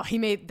 But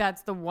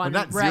that's the one.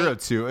 Well, not right.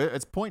 0.2.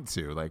 It's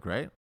 0.2, like,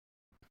 right?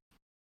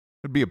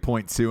 It'd be a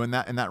 0.2 in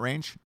that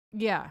range.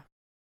 Yeah.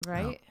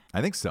 Right.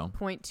 I think so.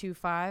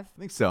 0.25. I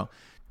think so.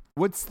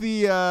 What's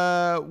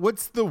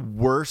the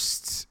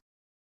worst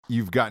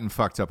you've gotten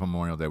fucked up on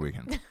Memorial Day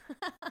weekend?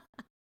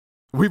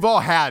 We've all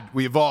had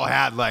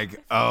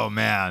like, oh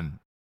man,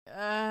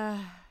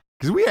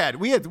 because we had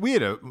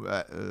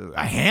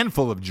a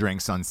handful of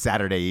drinks on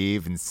Saturday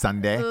Eve and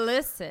Sunday.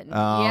 Listen,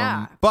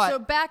 yeah. but- so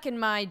back in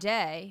my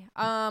day,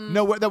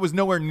 No, that was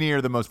nowhere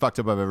near the most fucked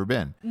up I've ever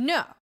been.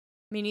 no,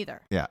 me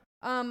neither. Yeah,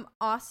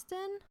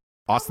 Austin,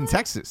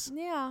 Texas.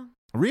 yeah,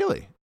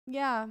 Really?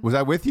 yeah. Was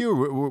I with you,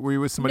 or were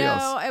you with somebody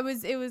else? No, it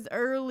was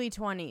early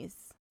 20s.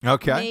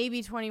 Okay.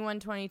 Maybe 21,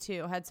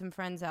 22. Had some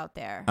friends out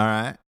there. All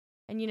right.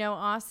 And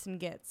Austin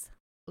gets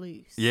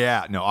loose.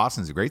 Yeah. No,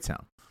 Austin's a great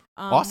town.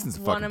 Austin's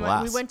a fucking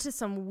blast. We went to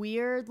some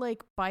weird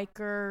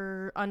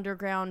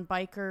underground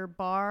biker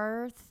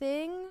bar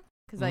thing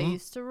because I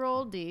used to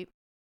roll deep.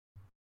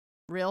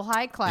 Real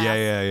high class.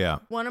 Yeah.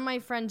 One of my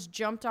friends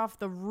jumped off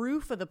the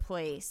roof of the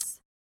place,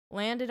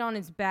 landed on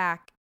his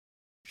back,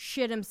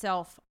 shit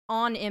himself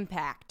on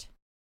impact.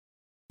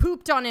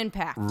 Pooped on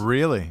impact.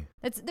 Really?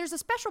 There's a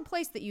special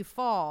place that you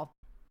fall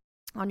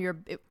on your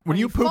when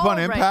you poop fall, on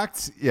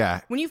impact, right,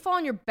 yeah. when you fall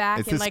on your back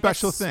It's in a like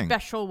special a thing.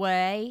 special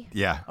way.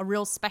 Yeah. A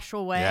real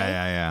special way.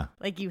 Yeah.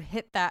 Like you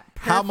hit that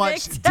perfect. How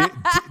much did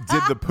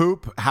the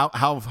poop?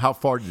 How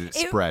far did it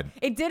spread?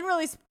 It did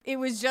really. It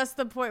was just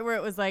the point where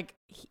it was like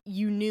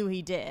you knew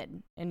he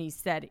did, and he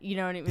said,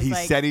 and it was He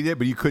like said he did,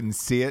 but you couldn't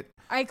see it.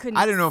 I couldn't.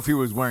 I don't know if he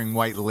was wearing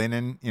white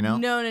linen.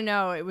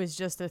 No. It was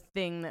just a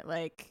thing that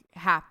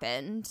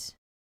happened.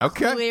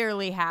 Okay.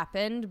 Clearly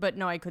happened, but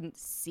no, I couldn't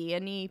see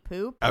any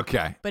poop.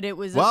 Okay. But it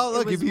was.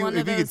 Look, if you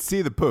could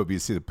see the poop, you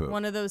see the poop.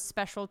 One of those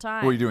special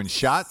times. Were you doing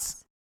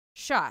shots?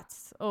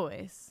 Shots,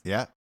 always.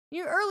 Yeah.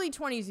 Your early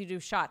 20s, you do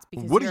shots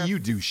because. What you're do you a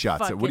do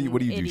shots of? What do you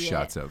do idiot.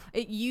 shots of?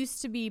 It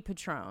used to be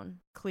Patron,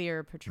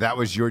 clear Patron. That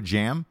was your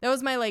jam? That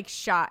was my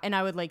shot, and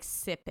I would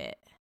sip it.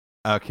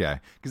 Okay,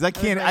 because I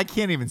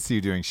can't even see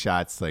you doing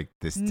shots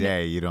this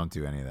day. You don't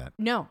do any of that.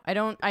 No, I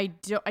don't. I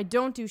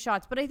don't do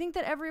shots, but I think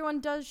that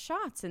everyone does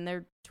shots in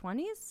their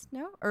 20s.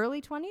 No,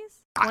 early 20s,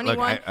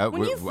 21.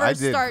 When you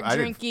first start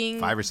drinking, I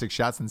did 5 or 6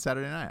 shots on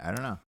Saturday night. I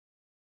don't know.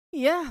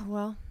 Yeah,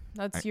 well,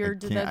 that's your own.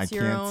 That's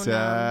your own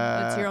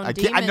I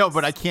demons. know,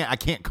 but I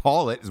can't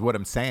call it. Is what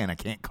I'm saying. I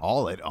can't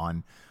call it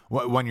on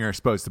when you're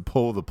supposed to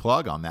pull the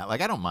plug on that.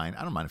 I don't mind.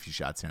 I don't mind a few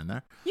shots here and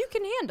there. You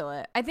can handle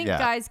it. I think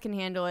guys can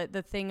handle it.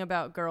 The thing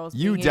about girls,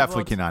 you being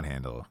definitely able to, cannot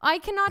handle it. I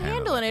cannot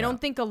handle it. I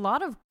don't think a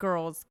lot of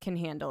girls can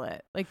handle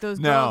it. Those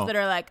girls that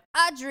are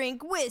I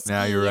drink whiskey.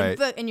 No, you're right.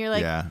 And you're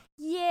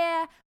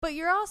yeah, but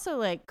you're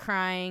also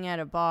crying at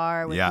a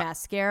bar with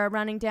mascara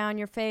running down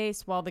your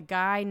face while the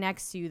guy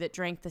next to you that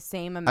drank the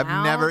same amount.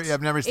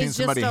 I've never seen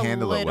somebody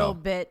handle it well. Is just a little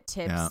bit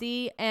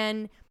tipsy,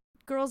 and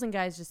girls and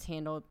guys just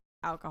handle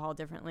alcohol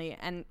differently.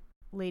 And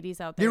ladies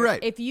out there, you're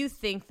right. If you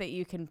think that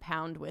you can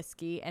pound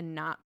whiskey and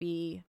not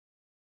be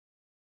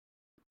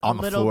on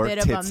the little floor, bit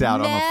of tits a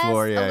out mess, on the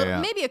floor,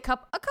 maybe a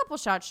couple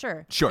shots,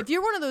 sure. If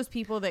you're one of those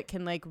people that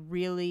can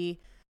really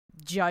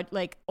judge,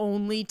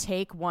 only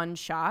take one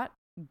shot,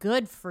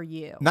 good for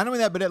you. Not only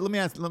that, but let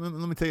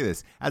me tell you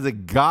this: as a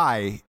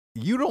guy,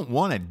 you don't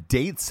want to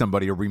date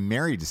somebody or be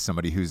married to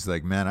somebody who's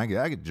man,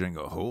 I could drink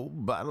a whole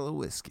bottle of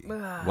whiskey.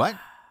 What?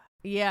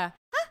 Yeah.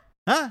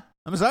 Huh?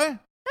 I'm sorry.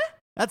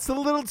 That's a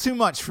little too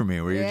much for me.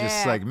 Where you're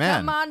just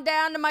man, come on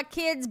down to my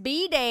kid's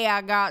B-day.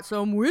 I got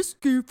some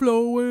whiskey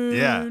flowing.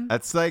 Yeah,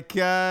 that's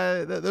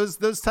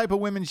those type of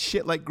women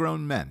shit like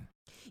grown men.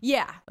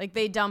 Yeah,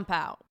 they dump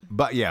out.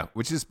 But yeah,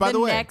 which is by the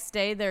way, the next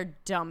day they're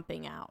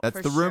dumping out.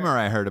 That's the rumor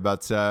I heard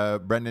about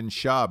Brendan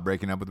Shaw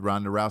breaking up with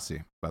Ronda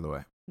Rousey. By the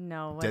way,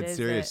 no, what dead is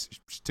serious. It?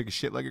 She took a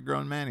shit like a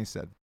grown man. He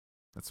said,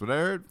 "That's what I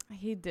heard."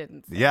 He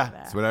didn't. Say yeah, that.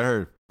 That's what I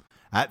heard.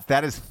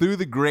 That is through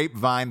the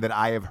grapevine that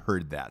I have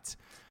heard that.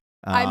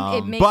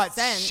 It makes but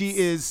sense. She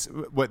is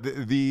what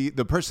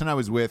the person I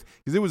was with,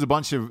 because there was a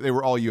bunch of, they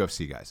were all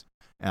UFC guys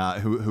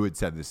who had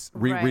said this,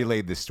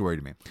 relayed this story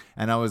to me,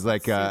 and I was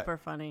like, super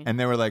funny. And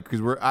they were like,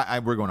 because we're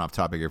going off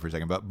topic here for a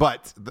second,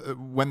 but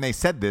when they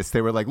said this,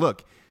 they were like,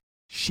 look,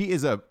 she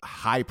is a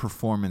high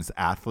performance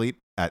athlete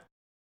at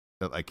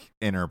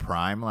in her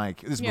prime,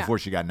 this is before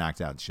she got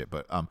knocked out and shit,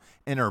 but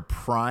in her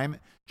prime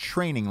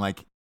training,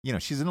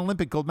 she's an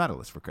Olympic gold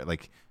medalist for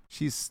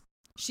she's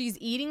She's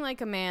eating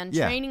like a man,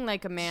 Yeah. training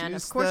like a man.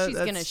 Of course, she's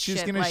gonna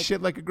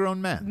shit like a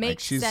grown man.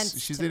 Makes sense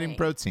She's to eating me.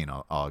 protein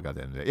all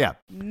goddamn day. Yeah.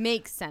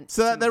 Makes sense.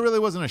 So to that me. really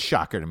wasn't a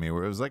shocker to me.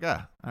 Where it was like,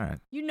 all right.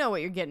 You know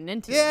what you're getting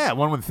into. Yeah,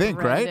 one would think,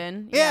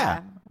 Brendan. right?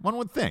 Yeah, one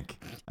would think.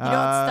 You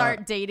don't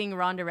start dating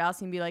Ronda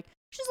Rousey and be like,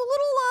 she's a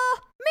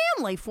little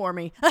manly for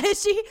me.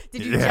 Is she?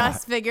 Did you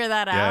just figure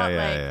that out?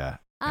 Yeah.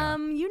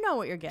 You know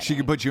what you're getting. She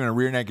could put you in a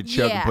rear naked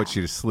choke and Yeah. put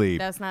you to sleep.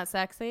 That's not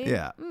sexy.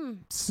 Yeah.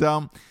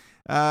 So,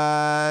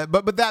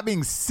 but that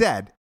being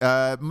said,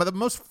 the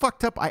most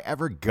fucked up I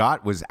ever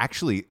got was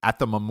actually at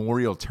the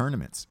Memorial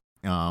tournaments.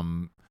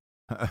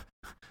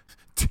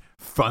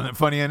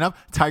 Funny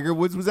enough, Tiger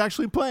Woods was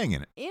actually playing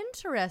in it.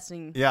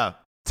 Interesting. Yeah.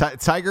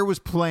 Tiger was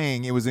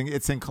playing.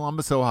 It's in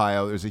Columbus,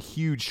 Ohio. There's a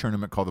huge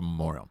tournament called the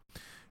Memorial.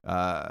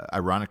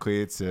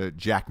 Ironically, it's a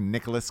Jack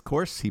Nicklaus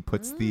course. He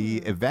puts the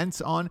events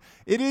on.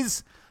 It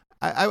is,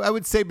 I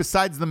would say,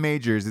 besides the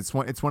majors, it's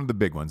one of the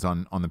big ones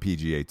on the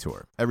PGA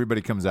Tour.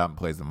 Everybody comes out and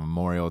plays the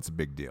Memorial. It's a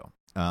big deal.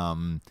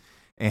 And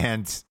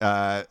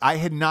I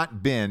had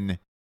not been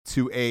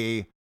to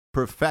a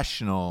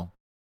professional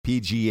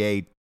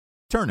PGA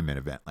tournament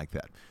event like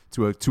that,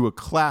 to a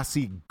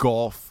classy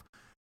golf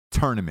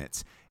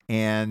tournament.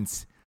 And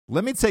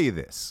let me tell you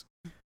this: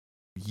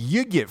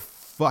 you get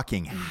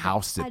fucking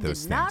housed at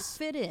those things. I did not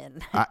fit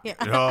in.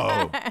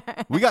 No,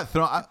 we got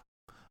thrown.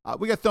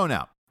 We got thrown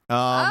out.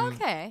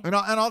 Okay. And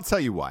I'll tell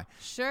you why.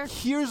 Sure.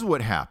 Here's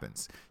what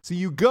happens. So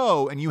you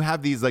go and you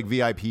have these like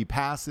VIP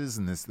passes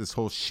and this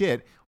whole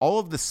shit. All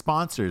of the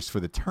sponsors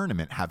for the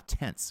tournament have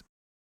tents.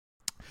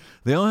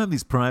 They all have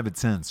these private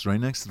tents right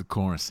next to the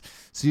course.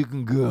 So you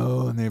can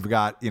go and they've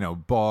got,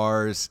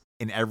 bars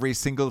in every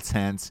single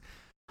tent,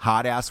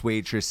 hot ass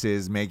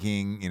waitresses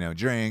making,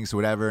 drinks,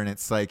 whatever. And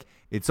it's like,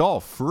 it's all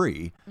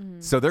free.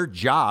 So their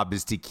job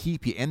is to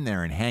keep you in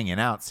there and hanging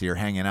out. So you're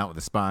hanging out with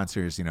the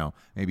sponsors,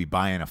 maybe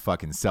buying a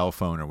fucking cell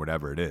phone or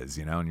whatever it is,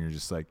 and you're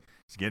just like,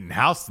 just getting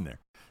housed in there.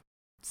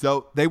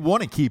 So they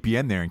want to keep you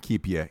in there and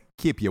keep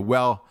you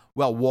well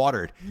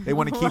watered. They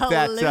want to keep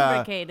that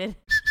lubricated.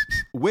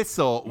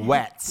 Whistle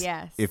wet,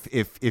 Yes.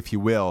 if you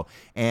will.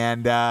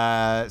 And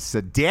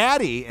so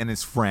Daddy and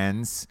his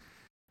friends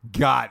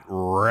got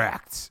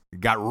wrecked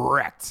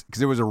because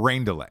there was a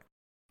rain delay.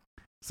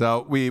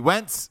 So we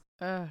went,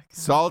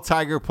 saw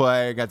Tiger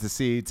play, got to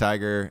see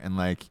Tiger,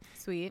 and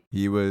Sweet.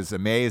 he was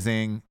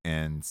amazing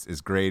and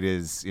as great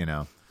as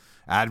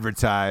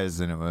advertised,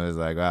 and it was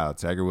like, wow,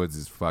 Tiger Woods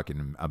is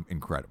fucking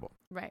incredible.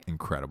 Right.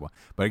 Incredible.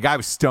 But a guy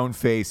was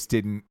stone-faced,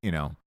 didn't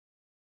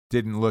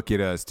look at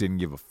us, didn't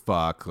give a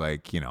fuck.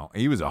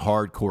 He was a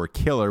hardcore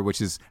killer,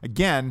 which is,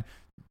 again,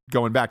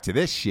 going back to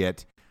this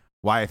shit,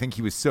 why I think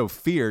he was so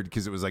feared,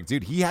 because it was like,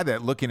 dude, he had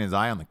that look in his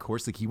eye on the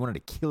course like he wanted to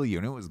kill you,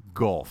 and it was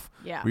golf.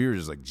 Yeah. We were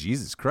just like,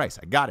 Jesus Christ,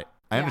 I got it.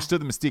 I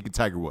understood the mystique of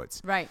Tiger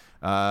Woods. Right.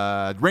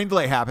 Rain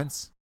delay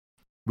happens.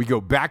 We go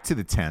back to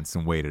the tents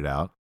and wait it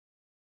out.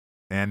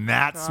 And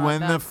that's when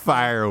the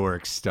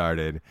fireworks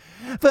started.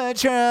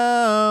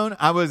 Patron.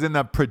 I was in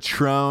the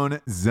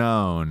Patron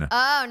zone.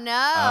 Oh,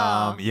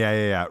 no.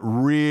 Yeah.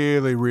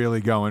 Really,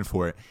 really going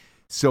for it.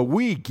 So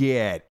we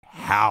get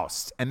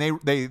housed. And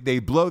they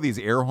blow these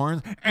air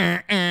horns.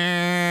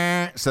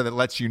 So that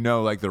lets you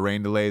know, the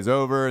rain delay is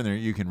over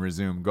and you can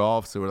resume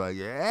golf. So we're like,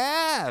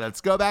 yeah,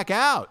 let's go back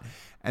out.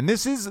 And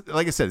this is,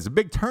 like I said, it's a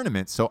big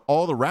tournament. So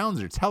all the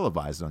rounds are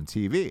televised on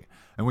TV.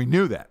 And we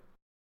knew that.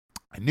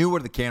 I knew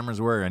where the cameras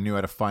were. I knew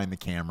how to find the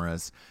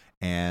cameras.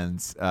 And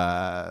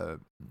that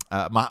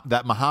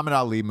Muhammad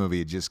Ali movie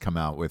had just come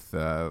out with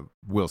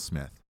Will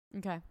Smith.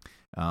 Okay.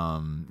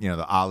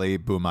 The Ali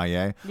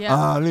Boumaier. Yeah.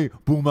 Ali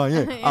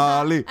Boumaier.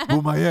 Ali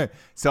Boumaier.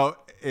 So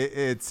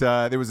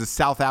there was a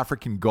South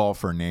African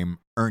golfer named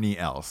Ernie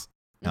Els,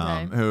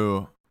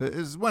 who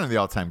is one of the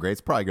all-time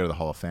greats. Probably go to the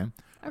Hall of Fame.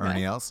 Okay.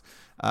 Ernie Els.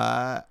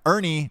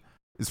 Ernie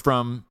is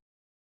from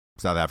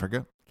South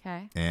Africa.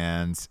 Okay.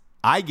 And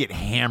I get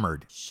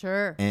hammered.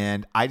 Sure.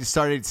 And I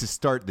decided to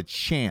start the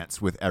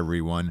chants with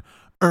everyone.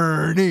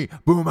 Ernie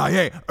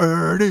Boumaier,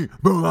 Ernie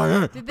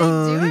Boumaier. Did they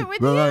do it with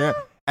you?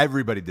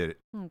 Everybody did it.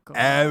 Oh, God.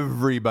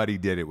 Everybody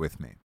did it with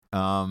me.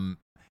 And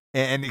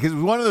because it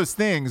was one of those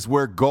things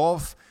where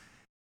golf,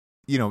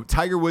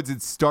 Tiger Woods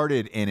had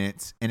started in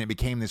it, and it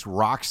became this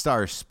rock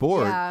star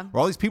sport where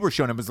all these people were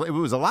showing up. It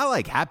was a lot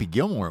like Happy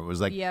Gilmore. It was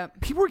like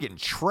people were getting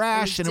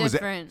trashed, and it was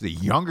a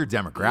younger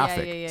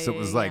demographic. So it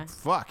was like,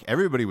 fuck,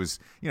 everybody was,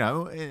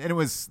 and it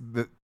was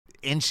the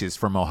inches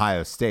from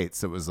Ohio State.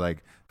 So it was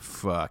like,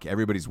 fuck,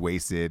 everybody's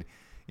wasted,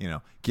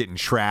 getting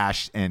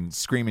trashed and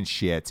screaming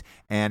shit.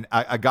 And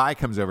a guy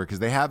comes over because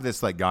they have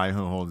this guy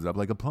who holds up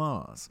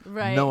applause.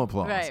 Right. No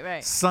applause.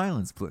 Right.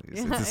 Silence, please.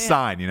 It's a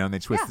sign, and they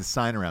twist the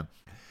sign around.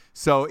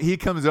 So he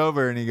comes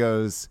over and he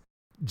goes,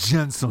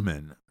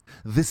 gentlemen,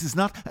 this is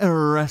not a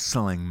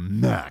wrestling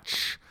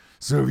match.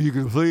 So if you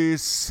could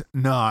please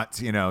not,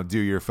 do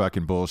your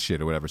fucking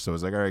bullshit or whatever. So I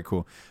was like, all right,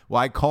 cool.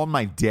 Well, I called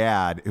my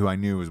dad, who I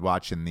knew was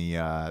watching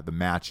the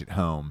match at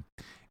home.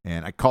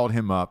 And I called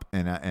him up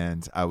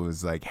and I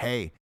was like,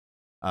 hey,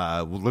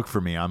 look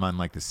for me. I'm on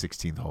like the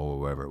 16th hole,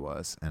 whoever it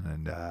was.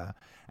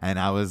 And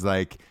I was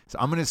like, so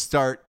I'm going to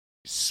start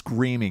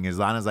screaming as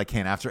loud as I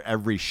can after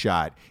every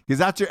shot.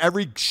 Because after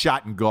every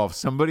shot in golf,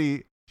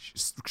 somebody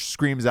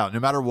screams out, no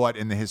matter what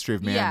in the history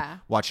of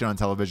man, watching on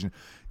television,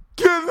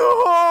 get in the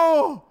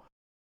hole!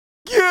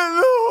 Get in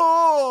the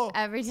hole!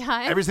 Every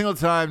time? Every single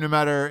time, no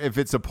matter if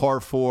it's a par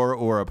 4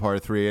 or a par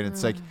 3. And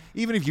it's like,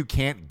 even if you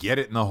can't get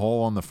it in the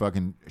hole on the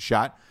fucking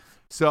shot.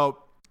 So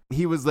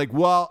he was like,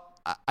 well,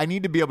 I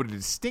need to be able to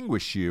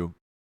distinguish you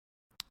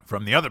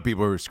from the other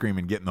people who were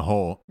screaming, get in the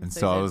hole. And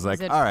so I was like,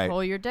 all right.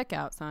 Pull your dick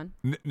out, son.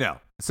 No.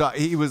 So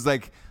he was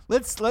like,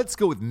 let's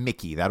go with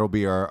Mickey. That'll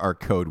be our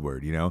code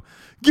word, you know?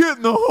 Get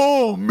in the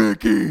hole,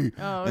 Mickey.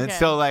 Oh, okay. And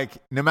so, like,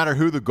 no matter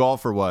who the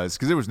golfer was,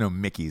 because there was no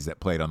Mickeys that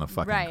played on the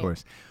fucking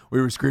course, we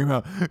were screaming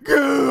out, get in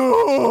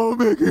the hole,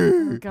 Mickey.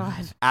 Oh,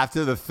 God.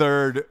 After the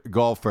third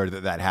golfer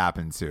that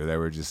happened to, they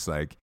were just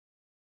like,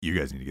 you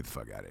guys need to get the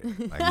fuck out of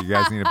here. Like, you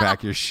guys need to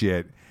pack your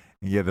shit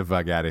and get the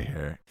fuck out of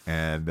here.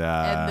 And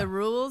the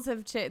rules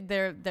have changed.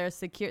 They're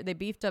secure. They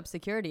beefed up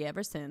security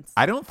ever since.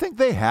 I don't think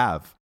they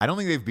have. I don't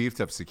think they've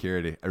beefed up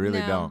security. I really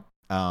don't.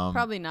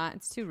 Probably not.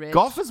 It's too rich.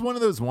 Golf is one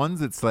of those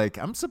ones that's like,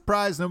 I'm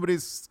surprised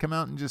nobody's come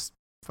out and just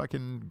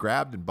fucking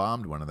grabbed and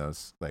bombed one of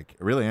those. Like,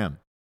 I really am.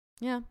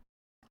 Yeah.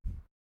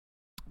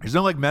 There's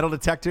no like metal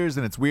detectors,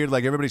 and it's weird.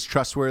 Like, everybody's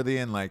trustworthy,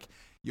 and like,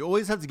 you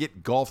always have to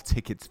get golf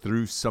tickets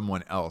through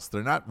someone else.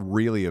 They're not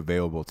really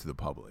available to the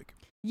public.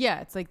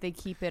 Yeah, it's like they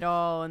keep it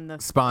all in the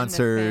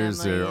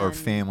sponsors in the or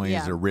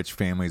families or rich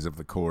families of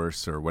the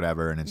course or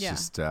whatever, and it's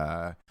just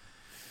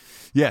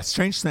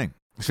strange thing.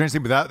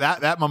 But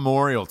that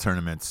Memorial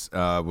tournament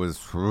was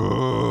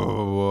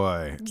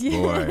boy.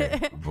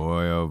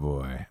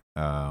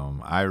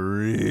 I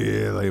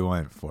really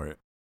went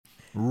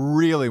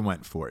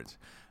for it.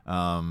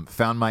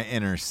 Found my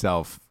inner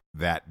self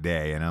that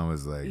day, and I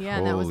was like,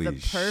 and holy that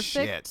was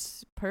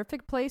the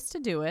perfect place to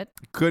do it.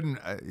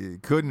 Couldn't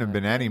have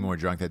been any more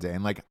drunk that day.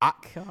 And like,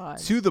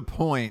 to the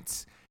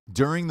point,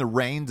 during the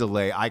rain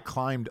delay, I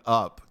climbed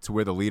up to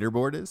where the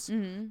leaderboard is.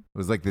 Mm-hmm. It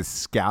was like this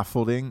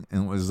scaffolding,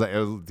 and it was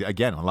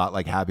again a lot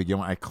like Happy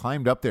Gilmore. I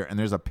climbed up there, and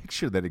there's a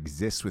picture that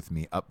exists with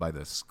me up by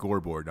the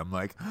scoreboard. I'm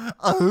like,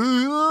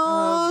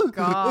 oh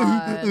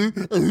God.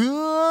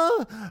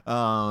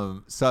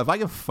 So if I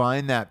can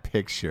find that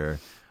picture.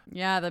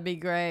 Yeah, that'd be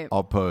great.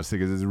 I'll post it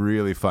because it's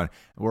really fun.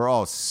 We're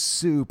all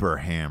super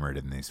hammered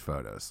in these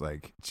photos,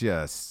 like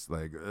just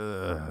like,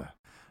 ugh.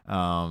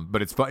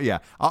 But it's fun. Yeah,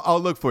 I'll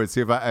look for it. See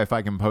if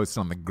I can post it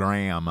on the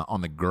gram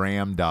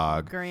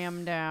dog.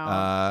 Gram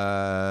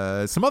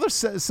down. Some other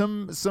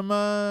some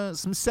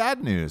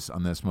sad news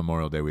on this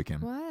Memorial Day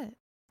weekend. What?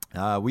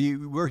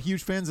 We're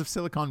huge fans of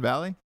Silicon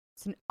Valley.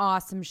 It's an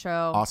awesome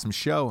show.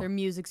 Their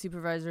music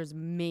supervisor is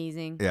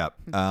amazing. Yep.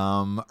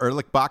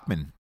 Erlich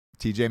Bachman.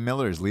 TJ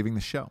Miller is leaving the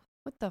show.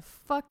 What the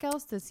fuck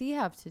else does he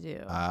have to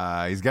do?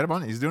 He's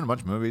doing a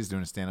bunch of movies,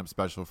 doing a stand-up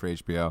special for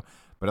HBO.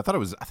 But I thought it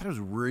was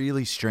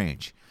really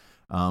strange.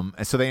 And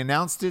so they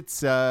announced it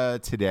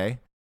today,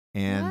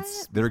 and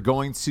they're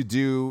going to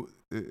do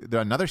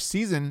another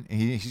season.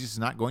 He's just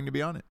not going to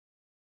be on it.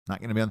 Not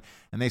going to be on.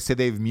 And they said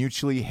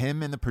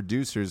him and the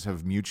producers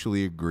have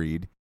mutually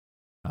agreed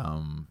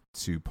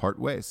to part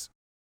ways.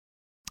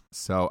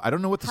 So I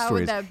don't know what the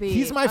story is. How would that be?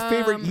 He's my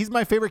favorite. He's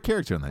my favorite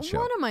character on that show.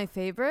 One of my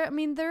favorite. I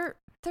mean, they're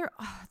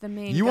the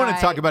main. You want to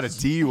talk about a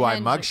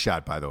DUI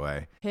mugshot, by the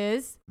way?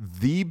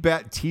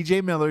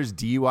 TJ Miller's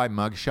DUI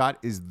mugshot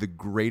is the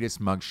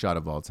greatest mugshot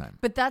of all time.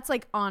 But that's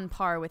like on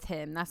par with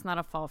him. That's not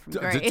a fall from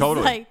grace.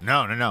 Totally. Like,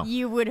 no.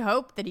 You would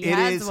hope that he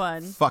has one.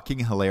 It is fucking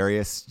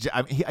hilarious.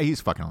 I mean,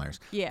 he's fucking hilarious.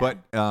 Yeah. But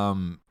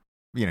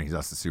he's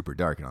also super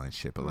dark and all that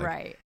shit. But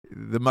like,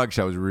 the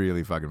mugshot was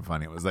really fucking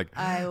funny. It was like,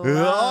 and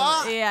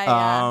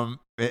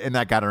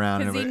that got around.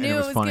 Because he knew it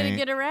was funny. Gonna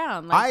get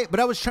around.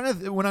 But I was trying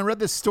to, when I read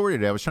this story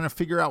today, I was trying to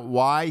figure out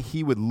why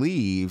he would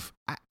leave.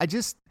 I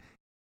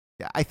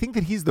think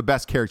that he's the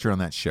best character on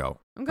that show.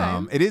 Okay.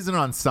 It is an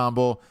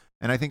ensemble,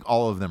 and I think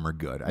all of them are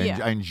good.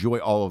 I enjoy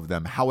all of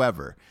them.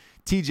 However,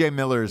 TJ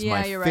Miller is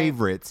my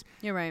favorite.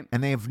 You're right.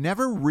 And they have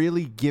never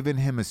really given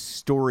him a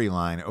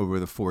storyline over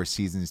the 4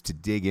 seasons to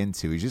dig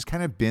into. He's just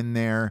kind of been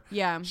there,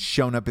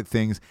 shown up at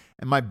things.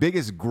 And my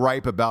biggest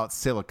gripe about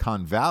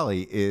Silicon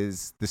Valley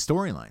is the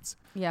storylines.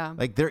 Yeah.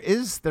 Like there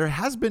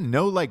has been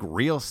no like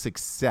real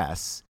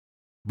success,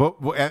 but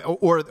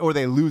or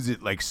they lose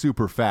it like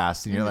super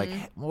fast, and you're like,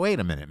 hey, wait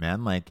a minute,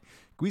 man. Like,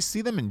 can we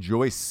see them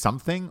enjoy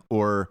something,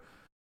 or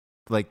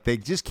like they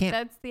just can't.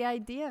 That's the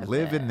idea.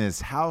 Live in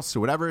this house or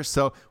whatever.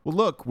 So, well,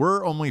 look,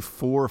 we're only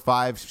 4 or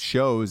 5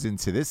 shows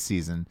into this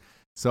season.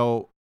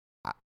 So,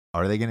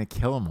 are they going to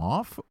kill him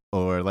off,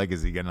 or like,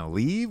 is he going to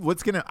leave?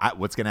 What's going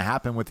to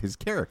happen with his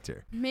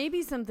character?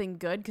 Maybe something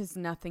good, because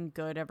nothing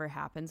good ever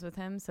happens with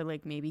him. So,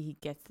 like, maybe he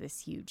gets this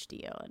huge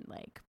deal and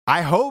like,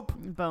 I hope,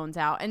 bones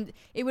out, and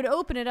it would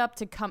open it up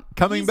to coming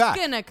back.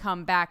 He's gonna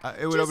come back.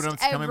 It would open up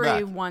to coming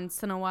back every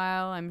once in a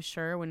while. I'm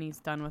sure when he's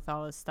done with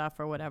all his stuff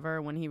or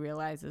whatever, when he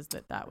realizes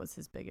that was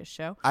his biggest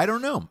show. I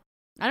don't know.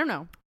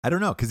 I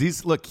don't know, because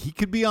he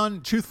could be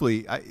on.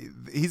 Truthfully,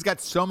 he's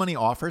got so many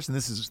offers, and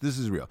this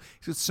is real.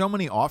 He's got so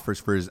many offers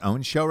for his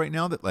own show right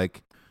now that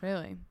like.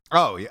 Really?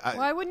 Oh yeah.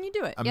 Why wouldn't you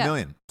do it? A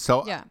million.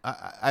 So yeah.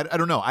 I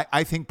don't know.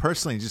 I think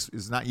personally, just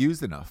is not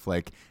used enough.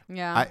 Like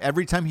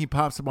every time he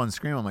pops up on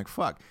screen, I'm like,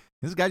 fuck,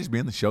 this guy just be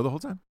on the show the whole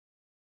time.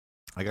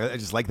 Like I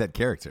just like that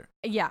character.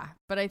 Yeah,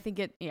 but I think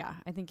it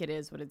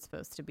is what it's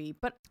supposed to be.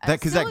 But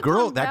because that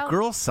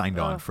girl signed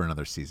on for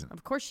another season.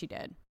 Of course she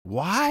did.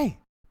 Why?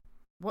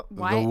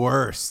 Why? The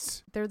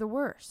worst. They're the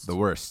worst. The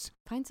worst.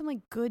 Find some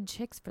like good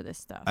chicks for this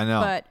stuff. I know.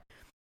 But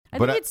I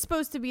think it's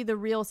supposed to be the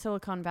real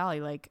Silicon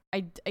Valley. Like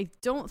I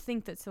don't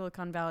think that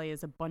Silicon Valley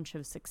is a bunch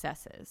of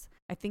successes.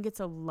 I think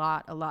it's a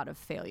lot of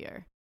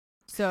failure.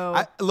 So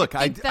I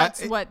think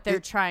that's what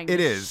they're trying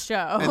to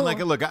show. And like,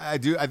 look, I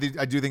do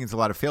think it's a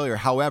lot of failure.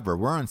 However,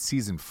 we're on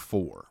season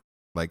 4.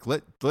 Like,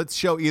 let's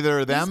show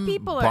either them These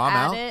people bomb are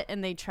at out. it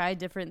and they try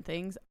different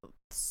things.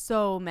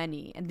 So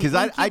many, and the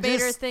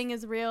incubator thing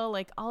is real.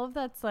 Like all of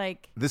that's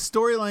like the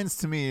storylines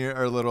to me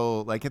are a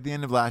little like at the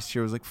end of last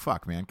year. I was like,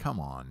 fuck, man, come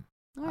on.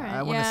 All right.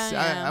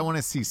 I want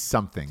to see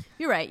something.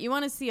 You're right. You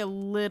want to see a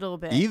little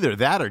bit. Either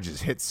that or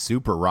just hit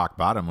super rock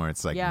bottom where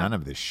it's like none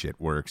of this shit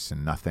works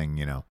and nothing,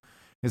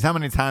 Because how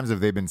many times have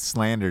they been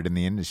slandered in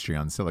the industry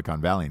on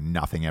Silicon Valley and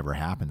nothing ever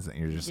happens? And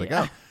you're just like,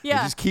 they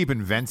just keep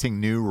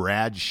inventing new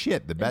rad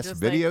shit. The best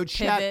video like,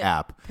 chat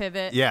app.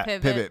 Pivot.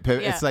 Pivot.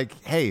 Yeah. It's like,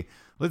 hey,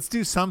 let's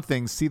do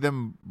something, see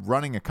them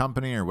running a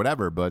company or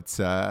whatever. But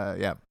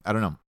I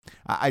don't know.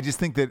 I just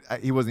think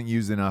that he wasn't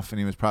used enough and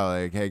he was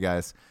probably like, hey,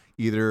 guys,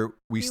 either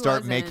we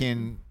start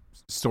making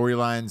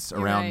storylines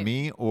around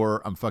me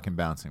or I'm fucking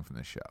bouncing from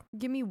this show.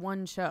 Give me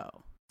one show.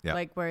 Yeah.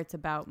 Like where it's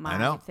about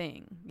my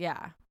thing.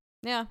 Yeah.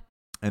 Yeah.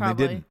 And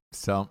probably. they didn't.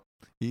 So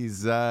he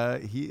is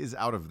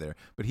out of there.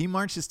 But he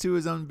marches to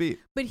his own beat.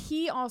 But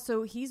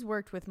he's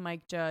worked with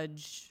Mike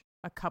Judge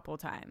a couple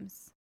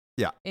times.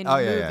 Yeah. In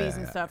movies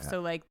and stuff.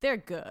 So like they're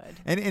good.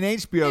 And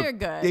HBO they're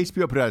good.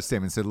 HBO put out a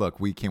statement and said, look,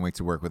 we can't wait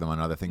to work with them on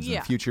other things in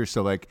the future.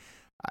 So like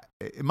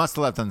it must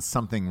have left on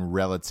something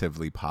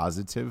relatively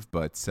positive,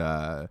 but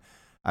I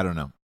don't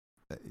know.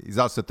 He's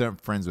also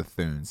friends with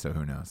Thune, so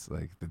who knows?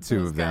 Like the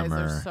two of them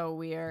are so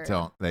weird.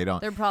 They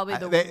don't. They're probably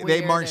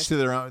they march to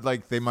their own.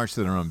 Like they march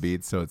to their own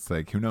beat. So it's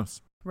like who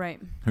knows? Right.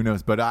 Who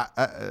knows? But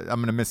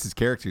I'm gonna miss his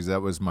characters.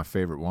 That was my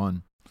favorite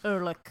one.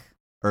 Erlich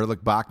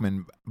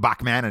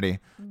Bachmanity.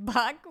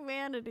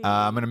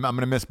 I'm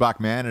gonna miss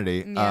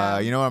Bachmanity. Yeah.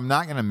 You know what I'm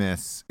not gonna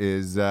miss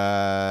is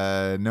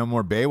no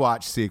more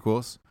Baywatch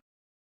sequels.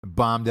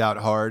 Bombed out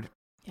hard.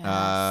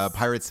 Yes.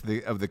 Pirates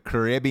of the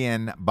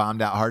Caribbean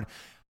bombed out hard.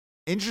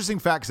 Interesting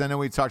fact, because I know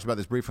we talked about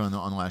this briefly on the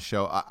last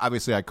show.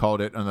 Obviously, I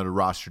called it another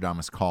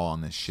Rostradamus call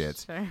on this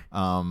shit. Sure.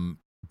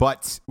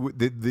 But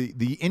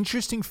the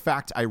interesting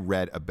fact I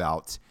read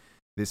about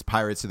this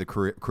Pirates of the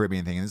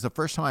Caribbean thing, and this is the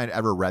first time I had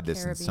ever read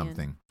this in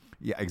something.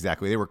 Yeah,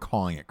 exactly. They were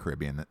calling it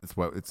Caribbean. That's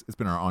what it's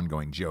been our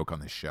ongoing joke on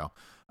this show.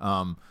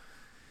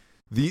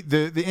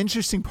 The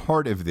interesting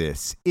part of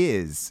this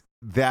is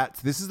that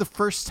this is the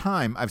first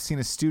time I've seen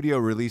a studio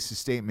release a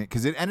statement,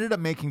 because it ended up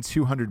making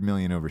 $200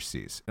 million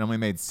overseas. It only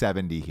made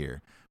 70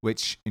 here,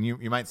 which, and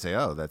you might say,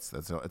 oh, that's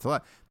a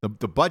lot.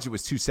 The budget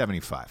was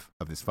 275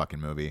 of this fucking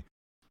movie.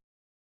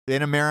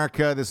 In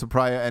America, this will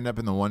probably end up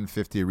in the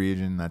 150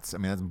 region. That's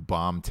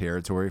bomb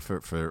territory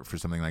for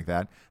something like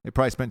that. They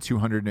probably spent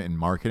 200 in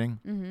marketing.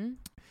 Mm-hmm.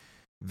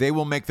 They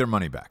will make their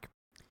money back.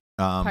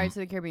 Pirates of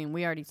the Caribbean.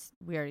 We already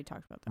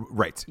talked about that.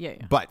 Right. Yeah.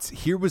 But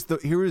here was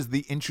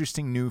the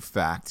interesting new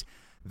fact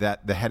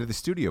that the head of the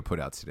studio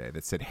put out today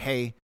that said,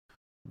 hey,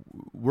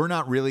 we're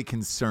not really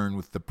concerned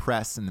with the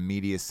press and the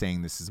media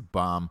saying this is a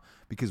bomb,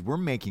 because we're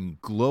making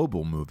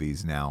global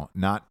movies now,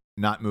 not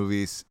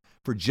movies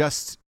for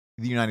just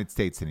the United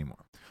States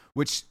anymore.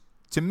 Which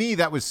to me,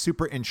 that was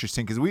super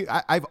interesting, because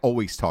I've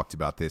always talked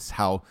about this,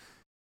 how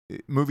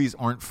movies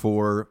aren't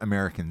for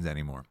Americans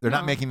anymore. They're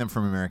not making them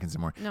from Americans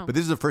anymore. No. But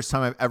this is the first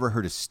time I've ever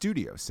heard a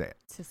studio say it.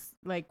 To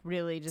like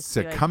really just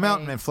to come out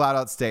and flat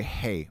out say,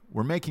 hey,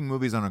 we're making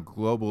movies on a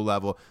global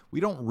level. We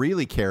don't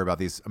really care about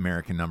these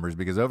American numbers,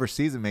 because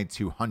overseas it made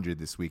 200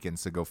 this weekend,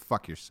 so go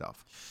fuck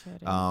yourself.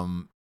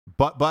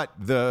 But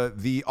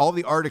all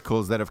the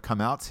articles that have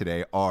come out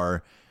today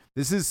are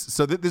this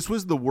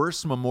was the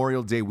worst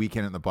Memorial Day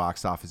weekend at the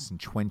box office in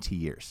 20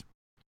 years.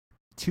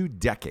 2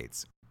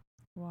 decades.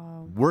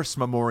 Wow. Worst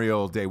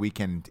Memorial Day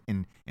weekend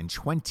in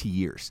 20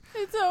 years.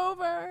 It's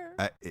over.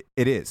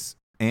 It is.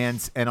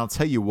 And I'll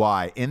tell you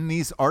why. In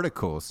these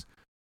articles,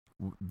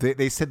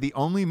 they said the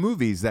only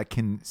movies that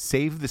can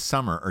save the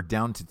summer are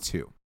down to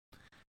 2.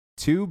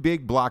 2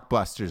 big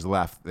blockbusters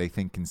left they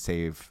think can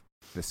save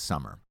the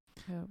summer.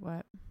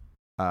 What?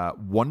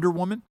 Wonder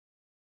Woman,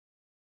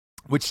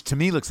 which to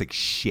me looks like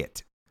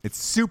shit. It's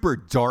super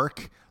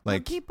dark.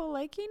 Like, are people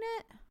liking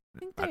it? I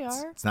think they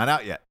are. It's not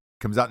out yet.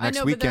 Comes out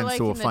next weekend,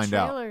 so we'll find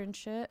out. And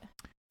shit.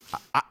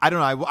 I don't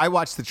know. I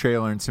watched the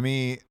trailer, and to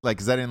me, like,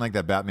 because I didn't like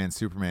that Batman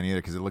Superman either,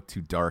 because it looked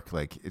too dark.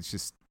 Like, it's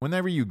just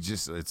whenever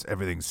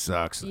everything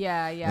sucks.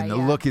 Yeah. And the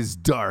look is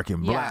dark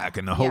and black,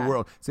 and the whole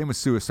world. Same with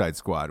Suicide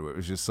Squad, where it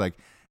was just like,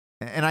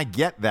 And I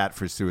get that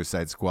for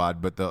Suicide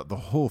Squad, but the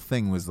whole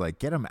thing was like,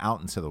 get them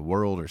out into the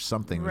world or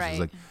something, which is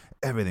like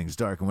everything's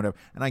dark and whatever.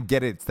 And I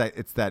get it.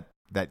 It's that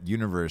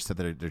universe that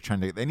they're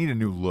trying to. They need a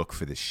new look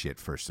for this shit.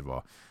 First of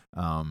all,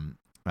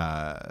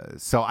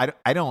 so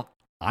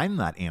I'm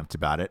not amped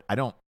about it. I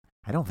don't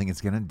think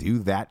it's gonna do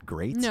that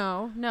great.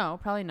 No,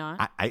 probably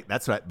not.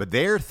 That's right. But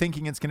they're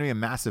thinking it's gonna be a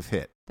massive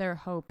hit. They're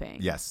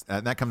hoping. Yes,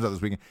 and that comes out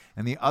this weekend.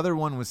 And the other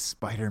one was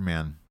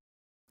Spider-Man.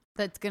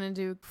 That's gonna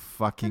do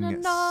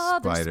fucking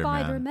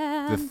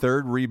Spider-Man. The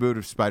third reboot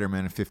of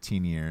Spider-Man in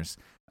 15 years.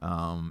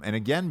 And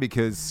again,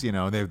 because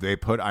they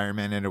put Iron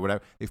Man in or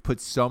whatever, they've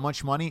put so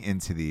much money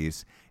into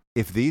these.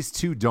 If these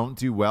two don't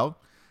do well,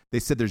 they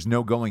said there's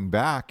no going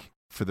back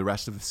for the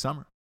rest of the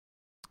summer,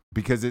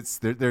 because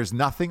there's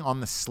nothing on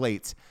the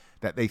slate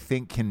that they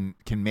think can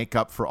make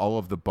up for all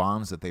of the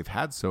bombs that they've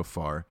had so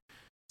far.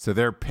 So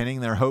they're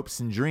pinning their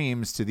hopes and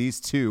dreams to these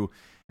two.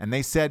 And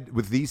they said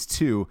with these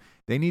two,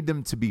 they need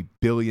them to be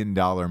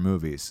billion-dollar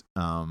movies.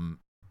 And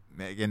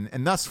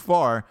thus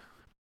far,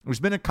 there's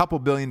been a couple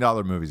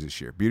billion-dollar movies this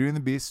year. Beauty and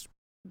the Beast.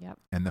 Yep.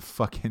 And the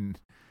fucking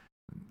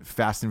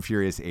Fast and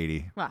Furious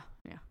 80. Wow,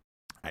 yeah.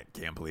 I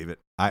can't believe it.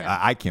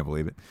 I can't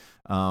believe it.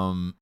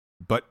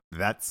 But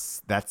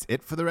that's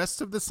it for the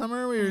rest of the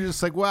summer. We were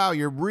just like, wow,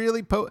 you're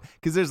really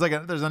because there's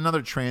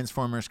another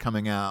Transformers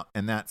coming out,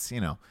 and that's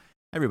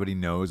everybody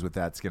knows what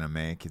that's gonna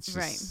make. It's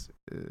just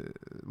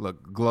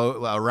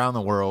around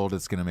the world,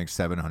 it's gonna make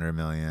 $700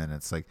 million.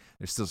 It's like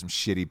there's still some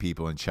shitty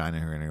people in China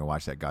who are gonna go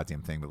watch that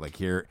goddamn thing, but like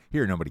here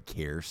nobody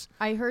cares.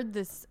 I heard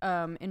this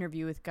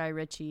interview with Guy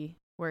Ritchie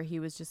where he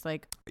was just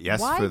like, yes,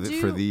 for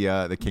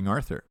the King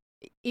Arthur.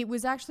 It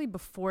was actually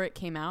before it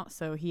came out,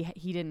 so he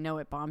didn't know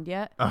it bombed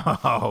yet.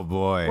 Oh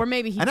boy! Or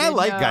maybe he. And did I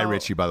like know. Guy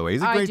Ritchie, by the way.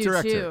 He's a great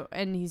director too,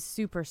 and he's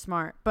super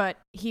smart. But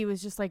he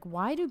was just like,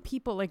 why do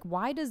people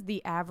why does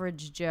the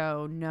average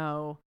Joe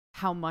know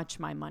how much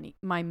my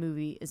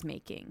movie is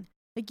making?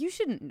 Like, you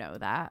shouldn't know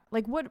that.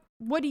 Like, what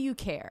do you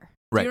care?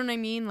 Right. Do you know what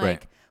I mean?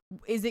 Like,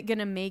 is it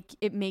gonna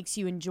makes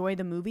you enjoy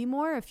the movie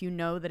more if you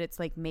know that it's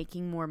like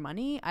making more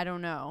money? I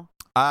don't know.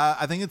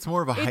 I think it's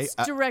more of a hype. It's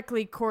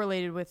directly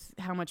correlated with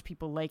how much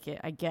people like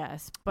it, I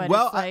guess. But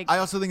well, it's like, I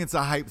also think it's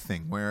a hype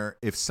thing where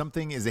if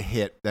something is a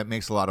hit that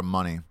makes a lot of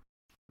money,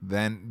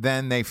 then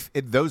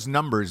those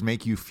numbers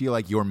make you feel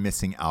like you're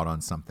missing out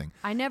on something.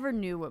 I never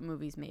knew what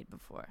movies made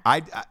before.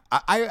 I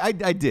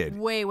did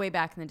way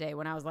back in the day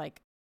when I was like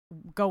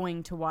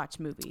going to watch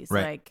movies,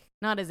 right. Like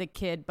not as a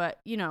kid, but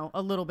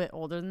a little bit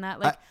older than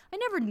that. Like I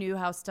never knew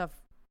how stuff.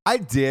 I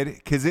did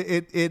because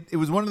it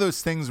was one of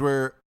those things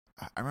where.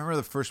 I remember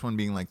the first one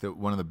being like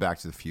one of the Back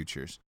to the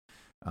Futures.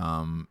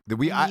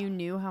 You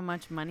knew how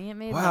much money it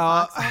made. Well, in the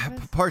box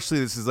office? Partially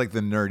this is like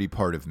the nerdy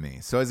part of me.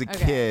 So as a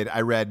kid,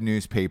 I read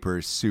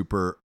newspapers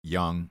super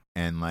young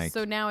and like.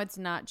 So now it's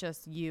not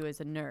just you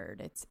as a nerd;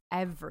 it's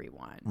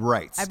everyone.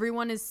 Right.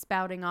 Everyone is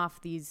spouting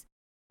off these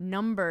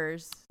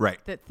numbers.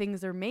 Right. That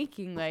things are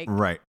making. Like.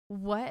 Right.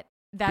 What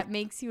that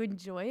makes you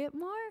enjoy it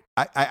more?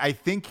 I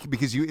think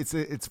because it's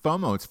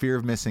FOMO, it's fear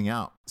of missing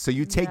out. So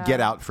you take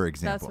Get Out, for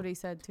example. That's what he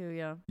said too,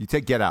 yeah. You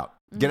take Get Out.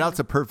 Get Out's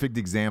a perfect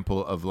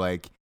example of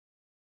like,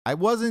 I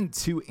wasn't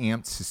too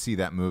amped to see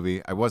that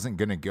movie. I wasn't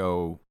going to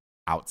go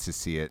out to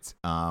see it.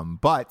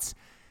 But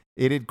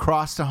it had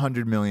crossed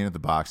 100 million at the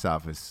box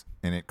office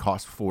and it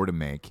cost $4 million to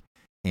make.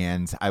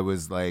 And I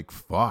was like,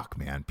 fuck,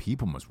 man,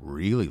 people must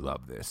really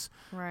love this.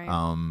 Right.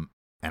 And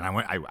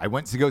I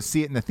went to go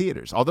see it in the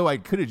theaters. Although I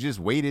could have just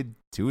waited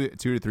 2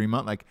 to 3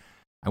 months. Like,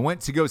 I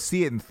went to go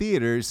see it in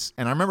theaters,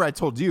 and I remember I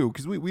told you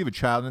because we have a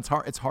child, and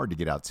it's hard to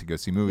get out to go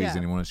see movies,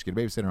 and you want to get a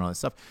babysitter and all that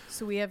stuff.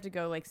 So we have to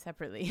go like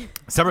separately.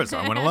 So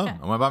I went alone.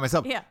 I went by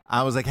myself. Yeah.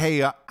 I was like,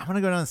 hey, I'm gonna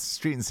go down the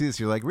street and see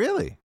this. You're like,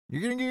 really?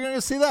 You're gonna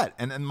see that?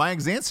 And my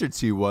exact answer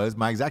to you was,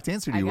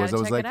 I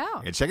was like,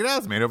 yeah, check it out.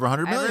 It's made over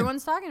 100 million.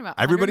 Everyone's talking about.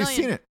 Everybody's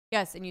seen it.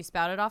 Yes, and you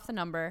spouted off the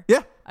number.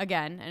 Yeah.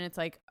 Again, and it's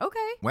like,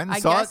 okay.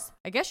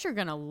 I guess you're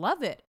gonna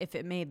love it if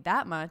it made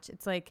that much.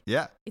 It's like,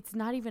 yeah. It's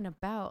not even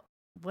about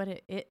what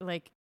it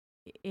like.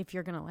 If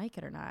you're gonna like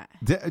it or not.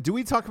 Do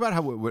we talk about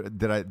how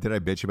did I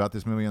bitch about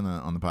this movie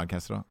on the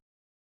podcast at all?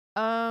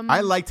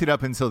 I liked it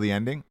up until the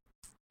ending.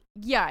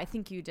 Yeah, I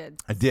think you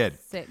did. I did.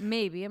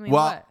 Maybe. I mean,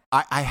 well,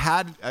 what?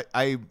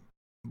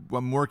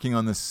 I'm working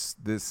on this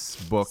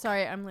book.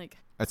 Sorry, I'm like.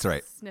 That's all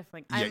right.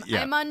 Sniffling.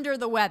 I'm under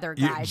the weather,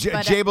 guys.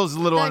 Jabel's a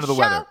little under the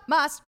weather. The show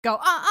must go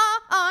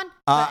on.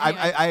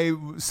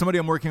 Anyway. Somebody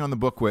I'm working on the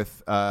book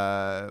with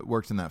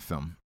worked in that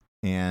film.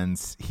 And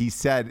he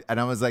said, and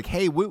I was like,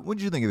 hey, what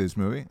did you think of this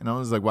movie? And I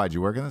was like, why, did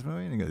you work on this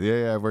movie? And he goes,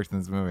 yeah, I've worked in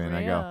this movie. And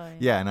really? I go,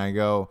 yeah. And I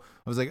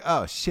was like,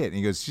 oh, shit. And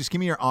he goes, just give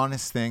me your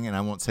honest thing, and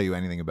I won't tell you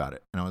anything about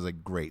it. And I was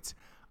like, great.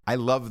 I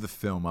love the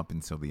film up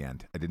until the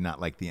end. I did not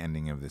like the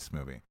ending of this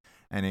movie.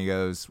 And he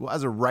goes, well,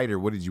 as a writer,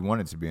 what did you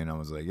want it to be? And I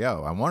was like,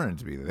 I wanted it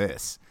to be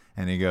this.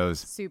 And he goes,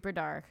 super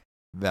dark.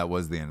 That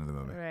was the end of the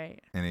movie.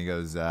 Right. And he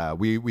goes,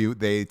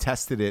 they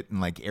tested it in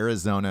like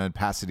Arizona,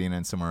 Pasadena,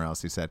 and somewhere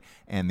else, he said.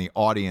 And the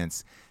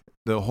audience,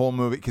 the whole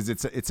movie, because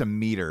it's a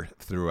meter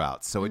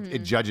throughout. So it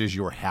judges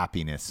your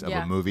happiness of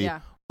a movie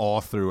all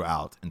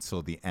throughout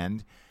until the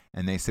end.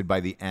 And they said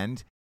by the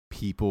end,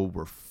 people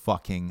were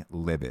fucking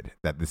livid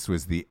that this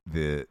was the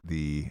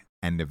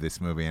end of this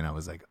movie. And I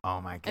was like,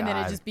 oh my God. And then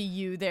it'd just be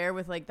you there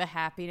with like the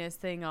happiness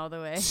thing all the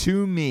way.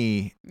 To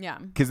me, Yeah.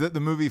 because the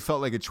movie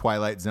felt like a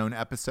Twilight Zone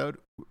episode,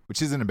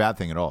 which isn't a bad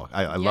thing at all.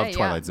 I love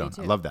Twilight Zone.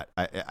 I love that.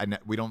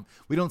 We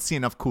don't see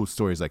enough cool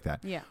stories like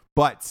that. Yeah.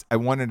 But I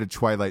wanted a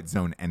Twilight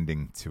Zone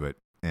ending to it,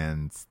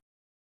 and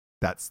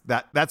that's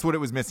what it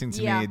was missing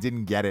to me. I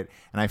didn't get it,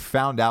 and I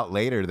found out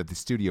later that the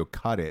studio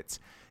cut it,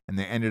 and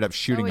they ended up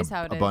shooting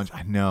a bunch.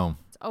 I know.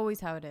 It's always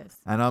how it is.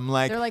 And I'm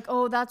like, they're like,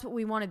 oh, that's what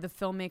we wanted. The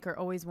filmmaker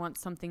always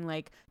wants something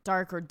like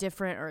dark or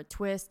different or a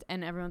twist,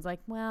 and everyone's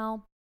like,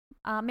 well,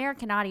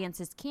 American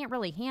audiences can't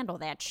really handle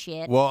that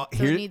shit. Well,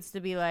 so it needs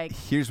to be like.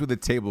 Here's where the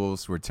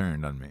tables were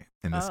turned on me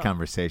in this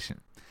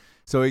conversation.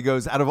 So he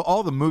goes, out of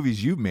all the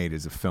movies you've made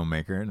as a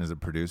filmmaker and as a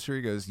producer,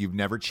 he goes, you've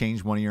never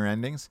changed one of your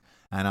endings?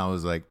 And I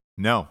was like,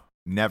 no,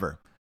 never.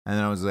 And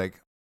then I was like,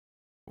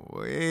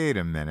 wait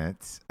a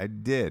minute. I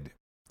did.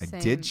 I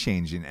did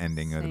change an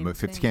ending of the movie,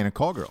 50 Can of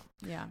Call Girl.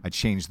 Yeah. I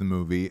changed the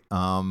movie.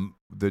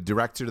 The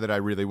director that I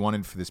really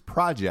wanted for this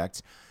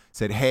project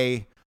said,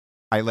 hey,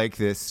 I like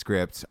this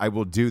script. I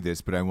will do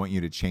this, but I want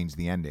you to change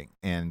the ending.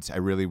 And I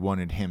really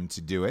wanted him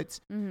to do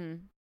it.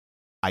 Mm-hmm.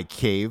 I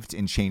caved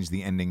and changed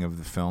the ending of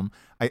the film.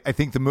 I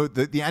think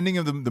the ending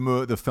of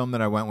the film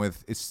that I went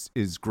with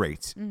is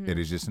great. Mm-hmm. It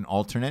is just an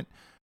alternate.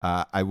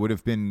 I would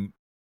have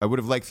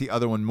liked the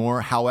other one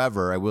more.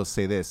 However, I will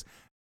say this.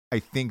 I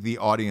think the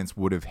audience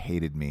would have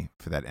hated me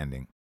for that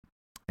ending.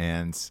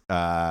 And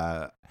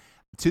to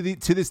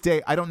this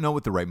day, I don't know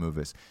what the right move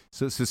is.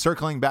 So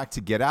circling back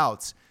to Get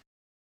Out,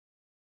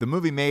 the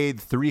movie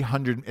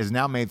is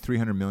now made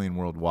 300 million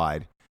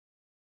worldwide.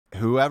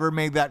 Whoever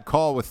made that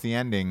call with the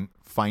ending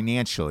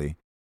financially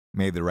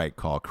made the right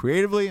call.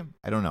 Creatively,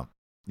 I don't know.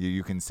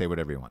 You can say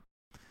whatever you want.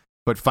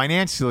 But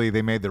financially,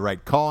 they made the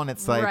right call, and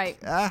it's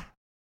like,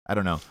 I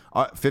don't know.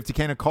 50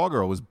 Can of Call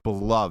Girl was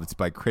beloved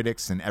by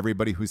critics, and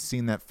everybody who's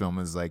seen that film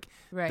is like,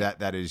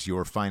 that is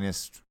your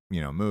finest,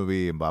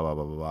 movie, and blah blah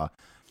blah blah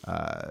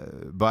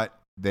blah. But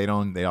they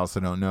also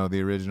don't know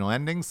the original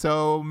ending,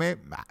 so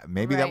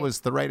maybe that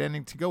was the right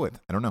ending to go with.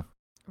 I don't know.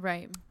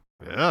 Right.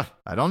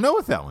 I don't know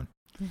with that one.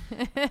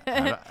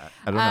 I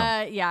don't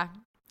know. Yeah,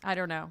 I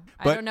don't know.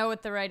 But, I don't know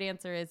what the right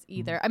answer is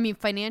either. I mean,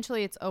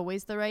 financially, it's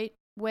always the right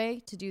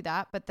way to do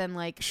that. But then,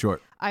 like,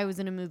 I was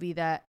in a movie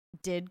that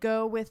did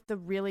go with the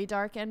really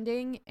dark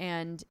ending,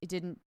 and it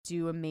didn't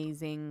do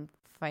amazing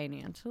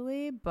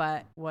financially,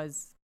 but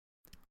was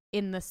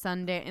in the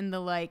Sunday, in the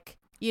like,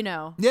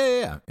 yeah.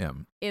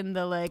 in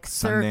the like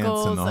Sundance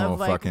circles and the of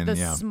like fucking, the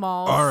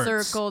small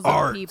circles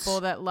of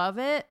people that love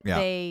it. Yeah.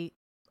 They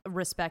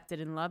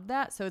respected and loved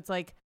that. So it's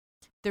like,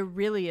 there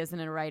really isn't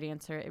a right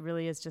answer. It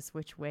really is just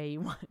which way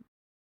you want.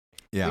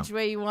 Yeah. Which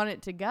way you want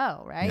it to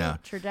go, right? Yeah.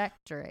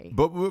 Trajectory.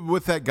 But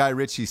with that Guy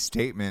Ritchie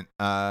statement,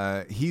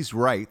 he's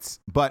right.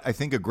 But I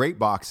think a great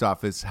box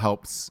office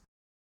helps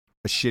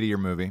a shittier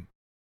movie.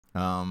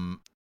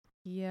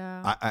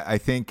 Yeah. I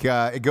think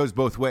it goes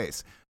both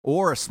ways.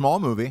 Or a small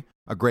movie,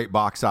 a great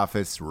box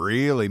office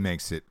really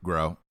makes it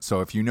grow.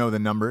 So if you know the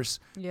numbers,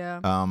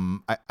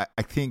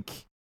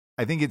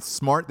 I think it's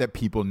smart that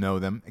people know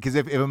them, because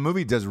if a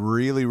movie does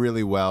really,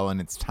 really well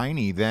and it's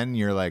tiny, then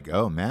you're like,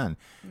 oh man,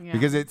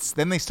 because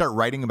then they start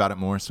writing about it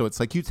more. So it's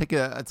like you take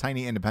a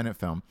tiny independent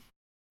film,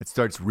 it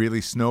starts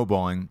really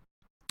snowballing.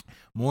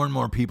 More and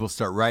more people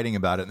start writing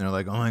about it, and they're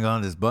like, oh my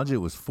God, this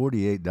budget was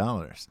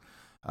 $48.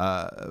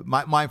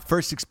 My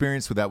first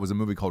experience with that was a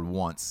movie called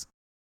Once.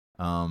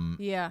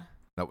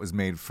 That was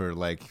made for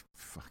like,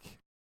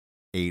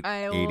 80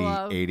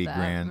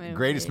 grand. Movie.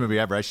 Greatest movie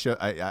ever. I showed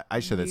that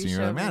to you.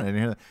 You're like, man, I didn't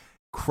hear that.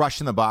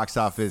 Crushing the box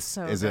office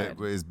has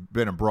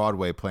been a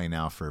Broadway play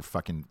now for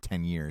fucking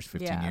 10 years,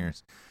 15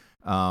 years.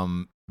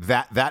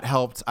 That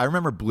helped. I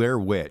remember Blair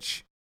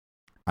Witch.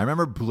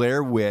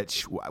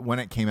 When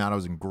it came out, I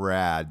was in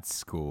grad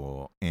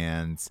school,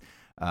 and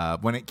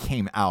when it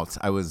came out,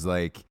 I was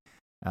like,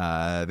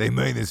 they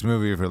made this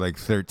movie for like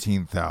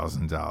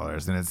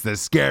 $13,000, and it's the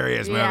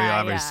scariest movie you'll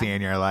ever see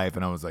in your life.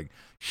 And I was like,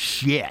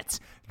 shit.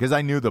 Because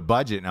I knew the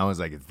budget, and I was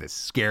like, it's the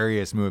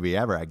scariest movie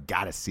ever. I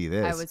got to see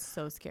this. I was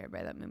so scared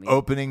by that movie.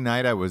 Opening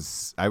night, I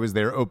was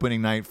there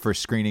opening night for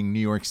screening New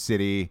York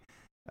City,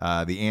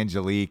 the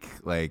Angelique.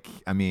 Like,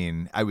 I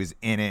mean, I was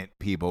in it.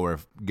 People were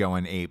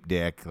going ape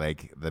dick,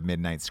 like the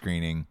midnight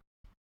screening.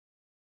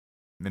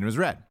 And it was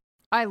red.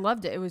 I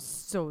loved it. It was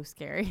so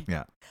scary.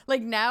 Yeah.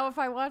 Like now, if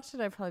I watched it,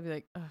 I'd probably be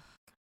like, ugh.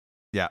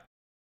 Yeah.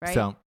 Right?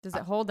 So, does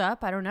it hold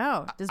up? I don't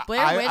know. Does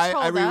Blair Witch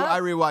hold up? I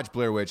rewatched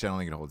Blair Witch. I don't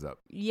think it holds up.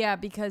 Yeah,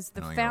 because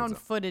the found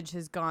footage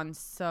has gone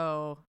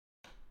so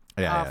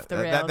off the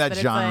That rails. That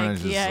genre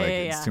is just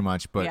it's too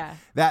much. But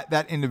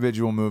that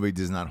individual movie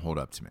does not hold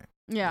up to me.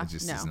 Yeah, it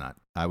just is not.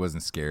 I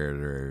wasn't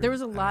scared. There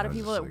was a lot of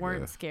people that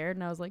weren't scared,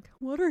 and I was like,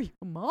 "What are you,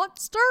 a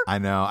monster?" I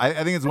know. I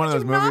think it's one of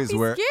those movies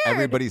where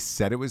everybody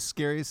said it was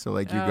scary, so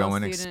like you go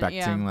in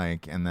expecting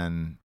like, and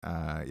then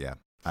I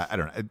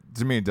don't know.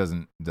 To me, it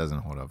doesn't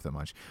hold up that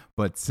much.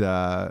 But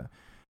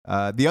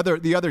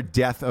The other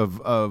death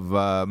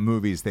of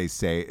movies, they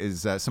say,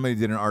 is somebody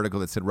did an article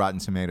that said Rotten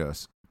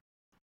Tomatoes.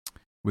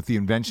 With the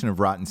invention of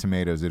Rotten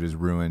Tomatoes, it has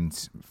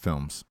ruined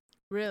films.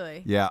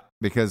 Really? Yeah,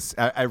 because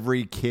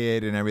every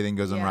kid and everything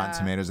goes on Rotten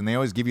Tomatoes, and they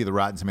always give you the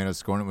Rotten Tomatoes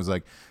score, and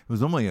it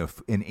was only an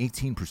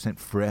 18%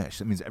 fresh.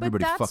 That means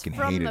everybody fucking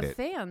hated it. But that's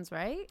from the fans,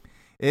 right?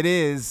 It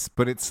is,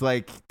 but it's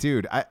like,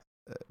 dude,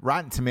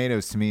 Rotten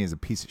Tomatoes to me is a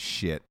piece of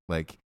shit.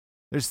 Like,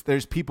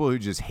 there's people who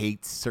just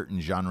hate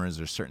certain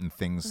genres or certain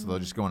things, so they'll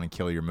just go on and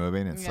kill your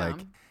movie, and it's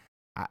like,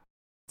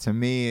 to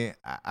me,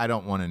 I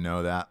don't want to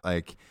know that.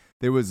 Like,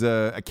 there was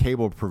a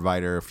cable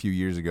provider a few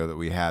years ago that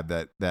we had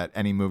that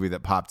any movie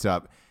that popped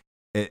up,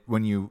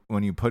 when you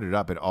put it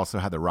up, it also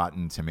had the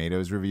Rotten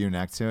Tomatoes review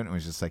next to it. And it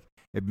was just like,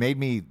 it made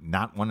me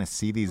not want to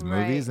see these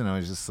movies. And I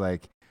was just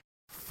like,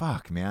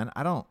 fuck, man,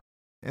 I don't.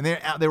 And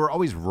they were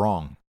always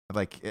wrong.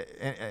 Like,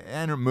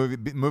 and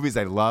movies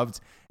I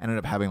loved ended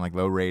up having like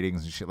low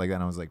ratings and shit like that.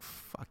 And I was like,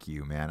 fuck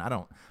you, man. I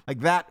don't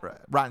like that.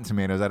 Rotten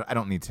Tomatoes, I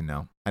don't need to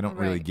know. I don't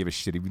really give a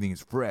shit if you think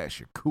it's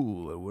fresh or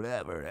cool or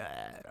whatever.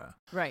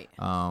 Right. If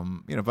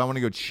I want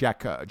to go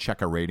check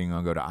a rating,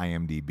 I'll go to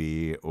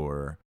IMDb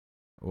or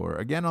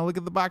again, I'll look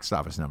at the box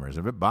office numbers.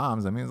 If it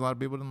bombs, that means a lot of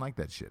people didn't like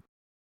that shit.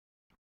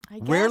 I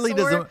guess,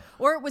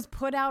 or it was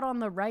put out on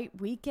the right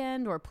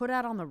weekend or put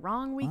out on the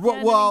wrong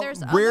weekend. Well,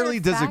 rarely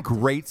does a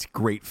great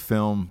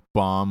film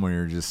bomb where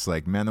you're just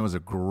like, man, that was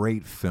a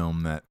great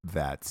film that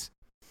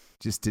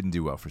just didn't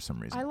do well for some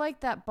reason. I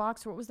like that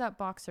boxer. What was that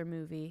boxer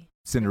movie?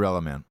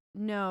 Cinderella Man.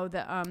 No,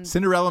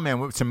 Cinderella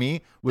Man to me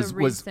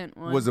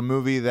was a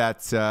movie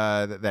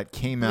that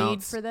came out.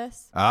 Bleed for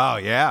This. Oh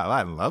yeah,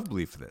 I love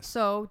Bleed for This.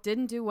 So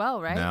didn't do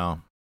well, right?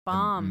 No,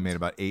 bombed. Made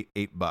about $8.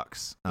 It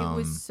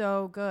was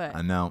so good.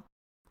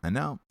 I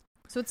know.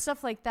 So it's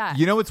stuff like that.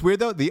 You know what's weird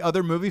though? The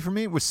other movie for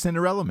me was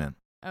Cinderella Man.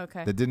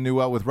 Okay. That didn't do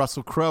well with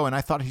Russell Crowe, and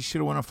I thought he should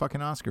have won a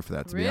fucking Oscar for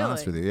that. To be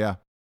honest with you, yeah,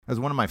 that was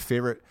one of my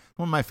favorite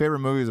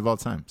movies of all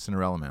time,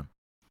 Cinderella Man.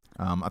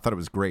 I thought it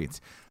was great.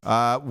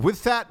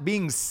 With that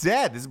being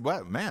said,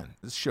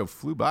 this show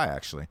flew by,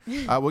 actually.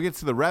 We'll get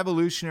to the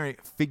revolutionary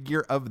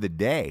figure of the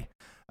day.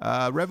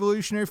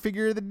 Revolutionary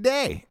figure of the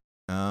day.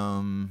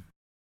 41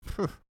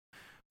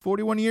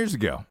 years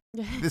ago,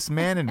 this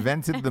man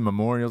invented the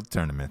memorial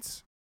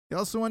tournaments. He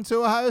also went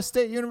to Ohio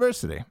State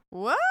University.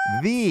 What?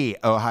 The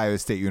Ohio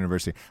State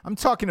University. I'm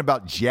talking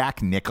about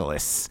Jack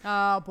Nicklaus.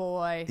 Oh,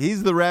 boy.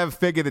 He's the Rev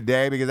Fig of the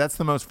day because that's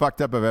the most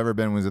fucked up I've ever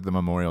been was at the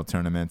memorial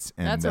tournaments.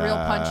 And, that's a real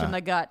punch in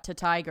the gut to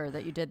Tiger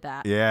that you did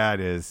that. Yeah, it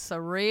is. It's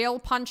a real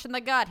punch in the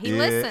gut. He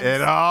listens.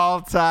 It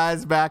all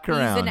ties back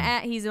around.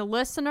 He's a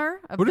listener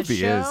of what the if he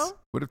show. Is?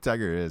 What if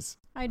Tiger is?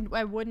 I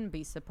wouldn't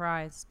be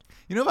surprised.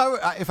 You know,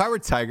 if I were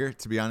Tiger,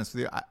 to be honest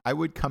with you, I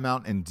would come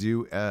out and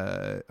do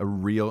a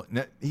real.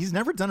 He's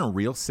never done a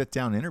real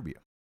sit-down interview.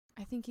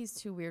 I think he's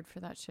too weird for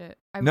that shit.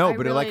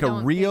 But like a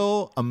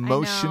real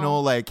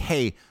emotional, like,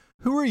 hey,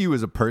 who are you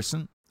as a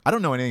person? I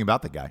don't know anything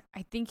about the guy.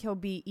 I think he'll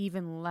be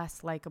even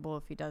less likable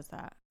if he does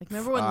that. Like,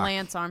 remember when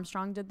Lance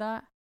Armstrong did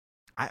that?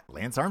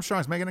 Lance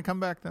Armstrong's making a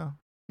comeback, though.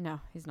 No,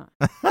 he's not.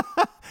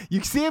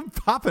 You see him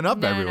popping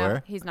up everywhere.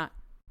 No, he's not.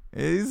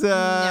 He's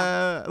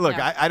I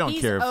don't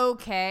care. He's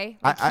okay.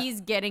 Like,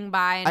 he's getting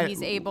by and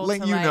he's able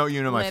to.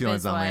 You know my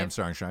feelings on Lance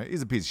Armstrong.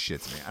 He's a piece of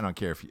shit to me. I don't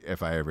care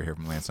if I ever hear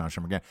from Lance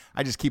Armstrong again.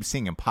 I just keep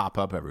seeing him pop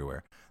up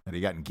everywhere. That he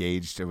got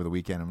engaged over the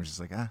weekend. I'm just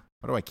like,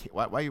 what do I care?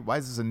 Why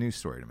is this a news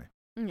story to me?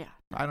 Yeah.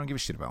 I don't give a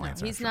shit about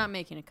Lance Armstrong. He's not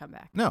making a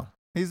comeback. No,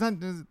 he's not.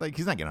 Like,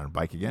 he's not getting on a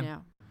bike again.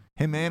 No.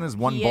 Him and his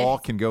ball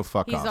can go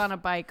fuck off. He's on a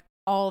bike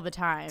all the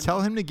time.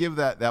 Tell him to give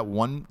that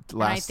one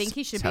last. And I think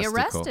he should be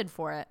arrested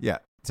for it. Yeah.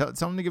 Tell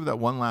him to give that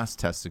one last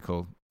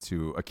testicle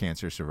to a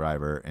cancer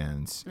survivor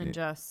and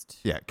just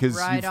because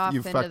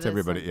you fucked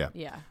everybody.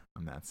 Yeah.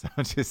 On that, so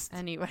just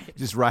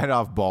ride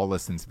off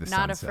ballless into the sunset.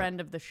 Not a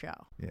friend of the show.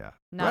 Yeah,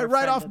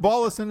 right off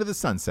ballless into the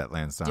sunset,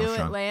 Lance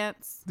Armstrong.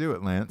 Do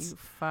it, Lance. You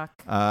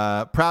fuck.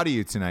 Proud of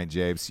you tonight,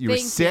 Jabes. You were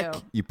sick.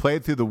 You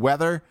played through the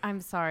weather.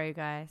 I'm sorry,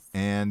 guys.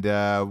 And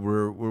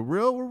we're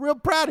real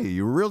proud of you.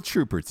 You're a real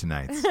trooper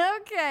tonight. Okay,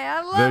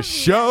 I love the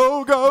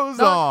show goes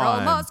on. The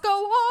show must go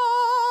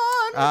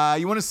on.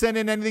 You want to send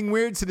in anything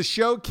weird to the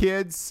show,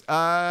 kids?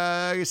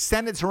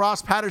 Send it to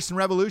Ross Patterson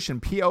Revolution,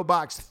 P.O.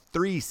 Box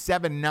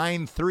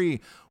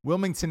 3793,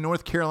 Wilmington,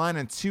 North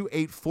Carolina,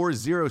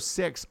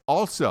 28406.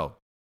 Also,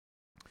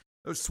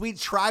 those sweet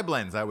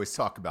tri-blends I always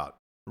talk about.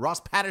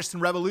 Ross Patterson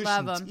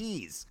Revolution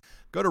teas.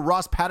 Go to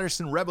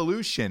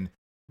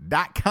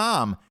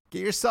RossPattersonRevolution.com.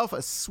 Get yourself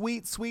a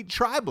sweet, sweet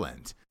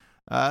tri-blend.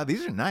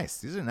 These are nice.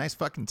 These are nice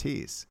fucking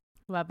teas.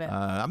 Love it.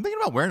 I'm thinking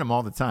about wearing them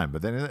all the time,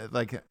 but then,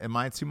 like, am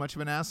I too much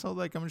of an asshole?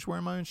 Like, I'm just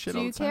wearing my own shit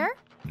all the time? Do you care?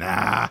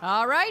 Nah.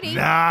 All righty.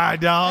 Nah, I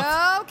don't.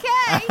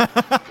 Okay.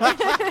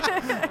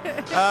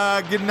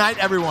 Good night,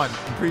 everyone.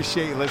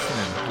 Appreciate you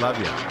listening. Love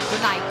you.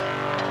 Good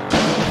night.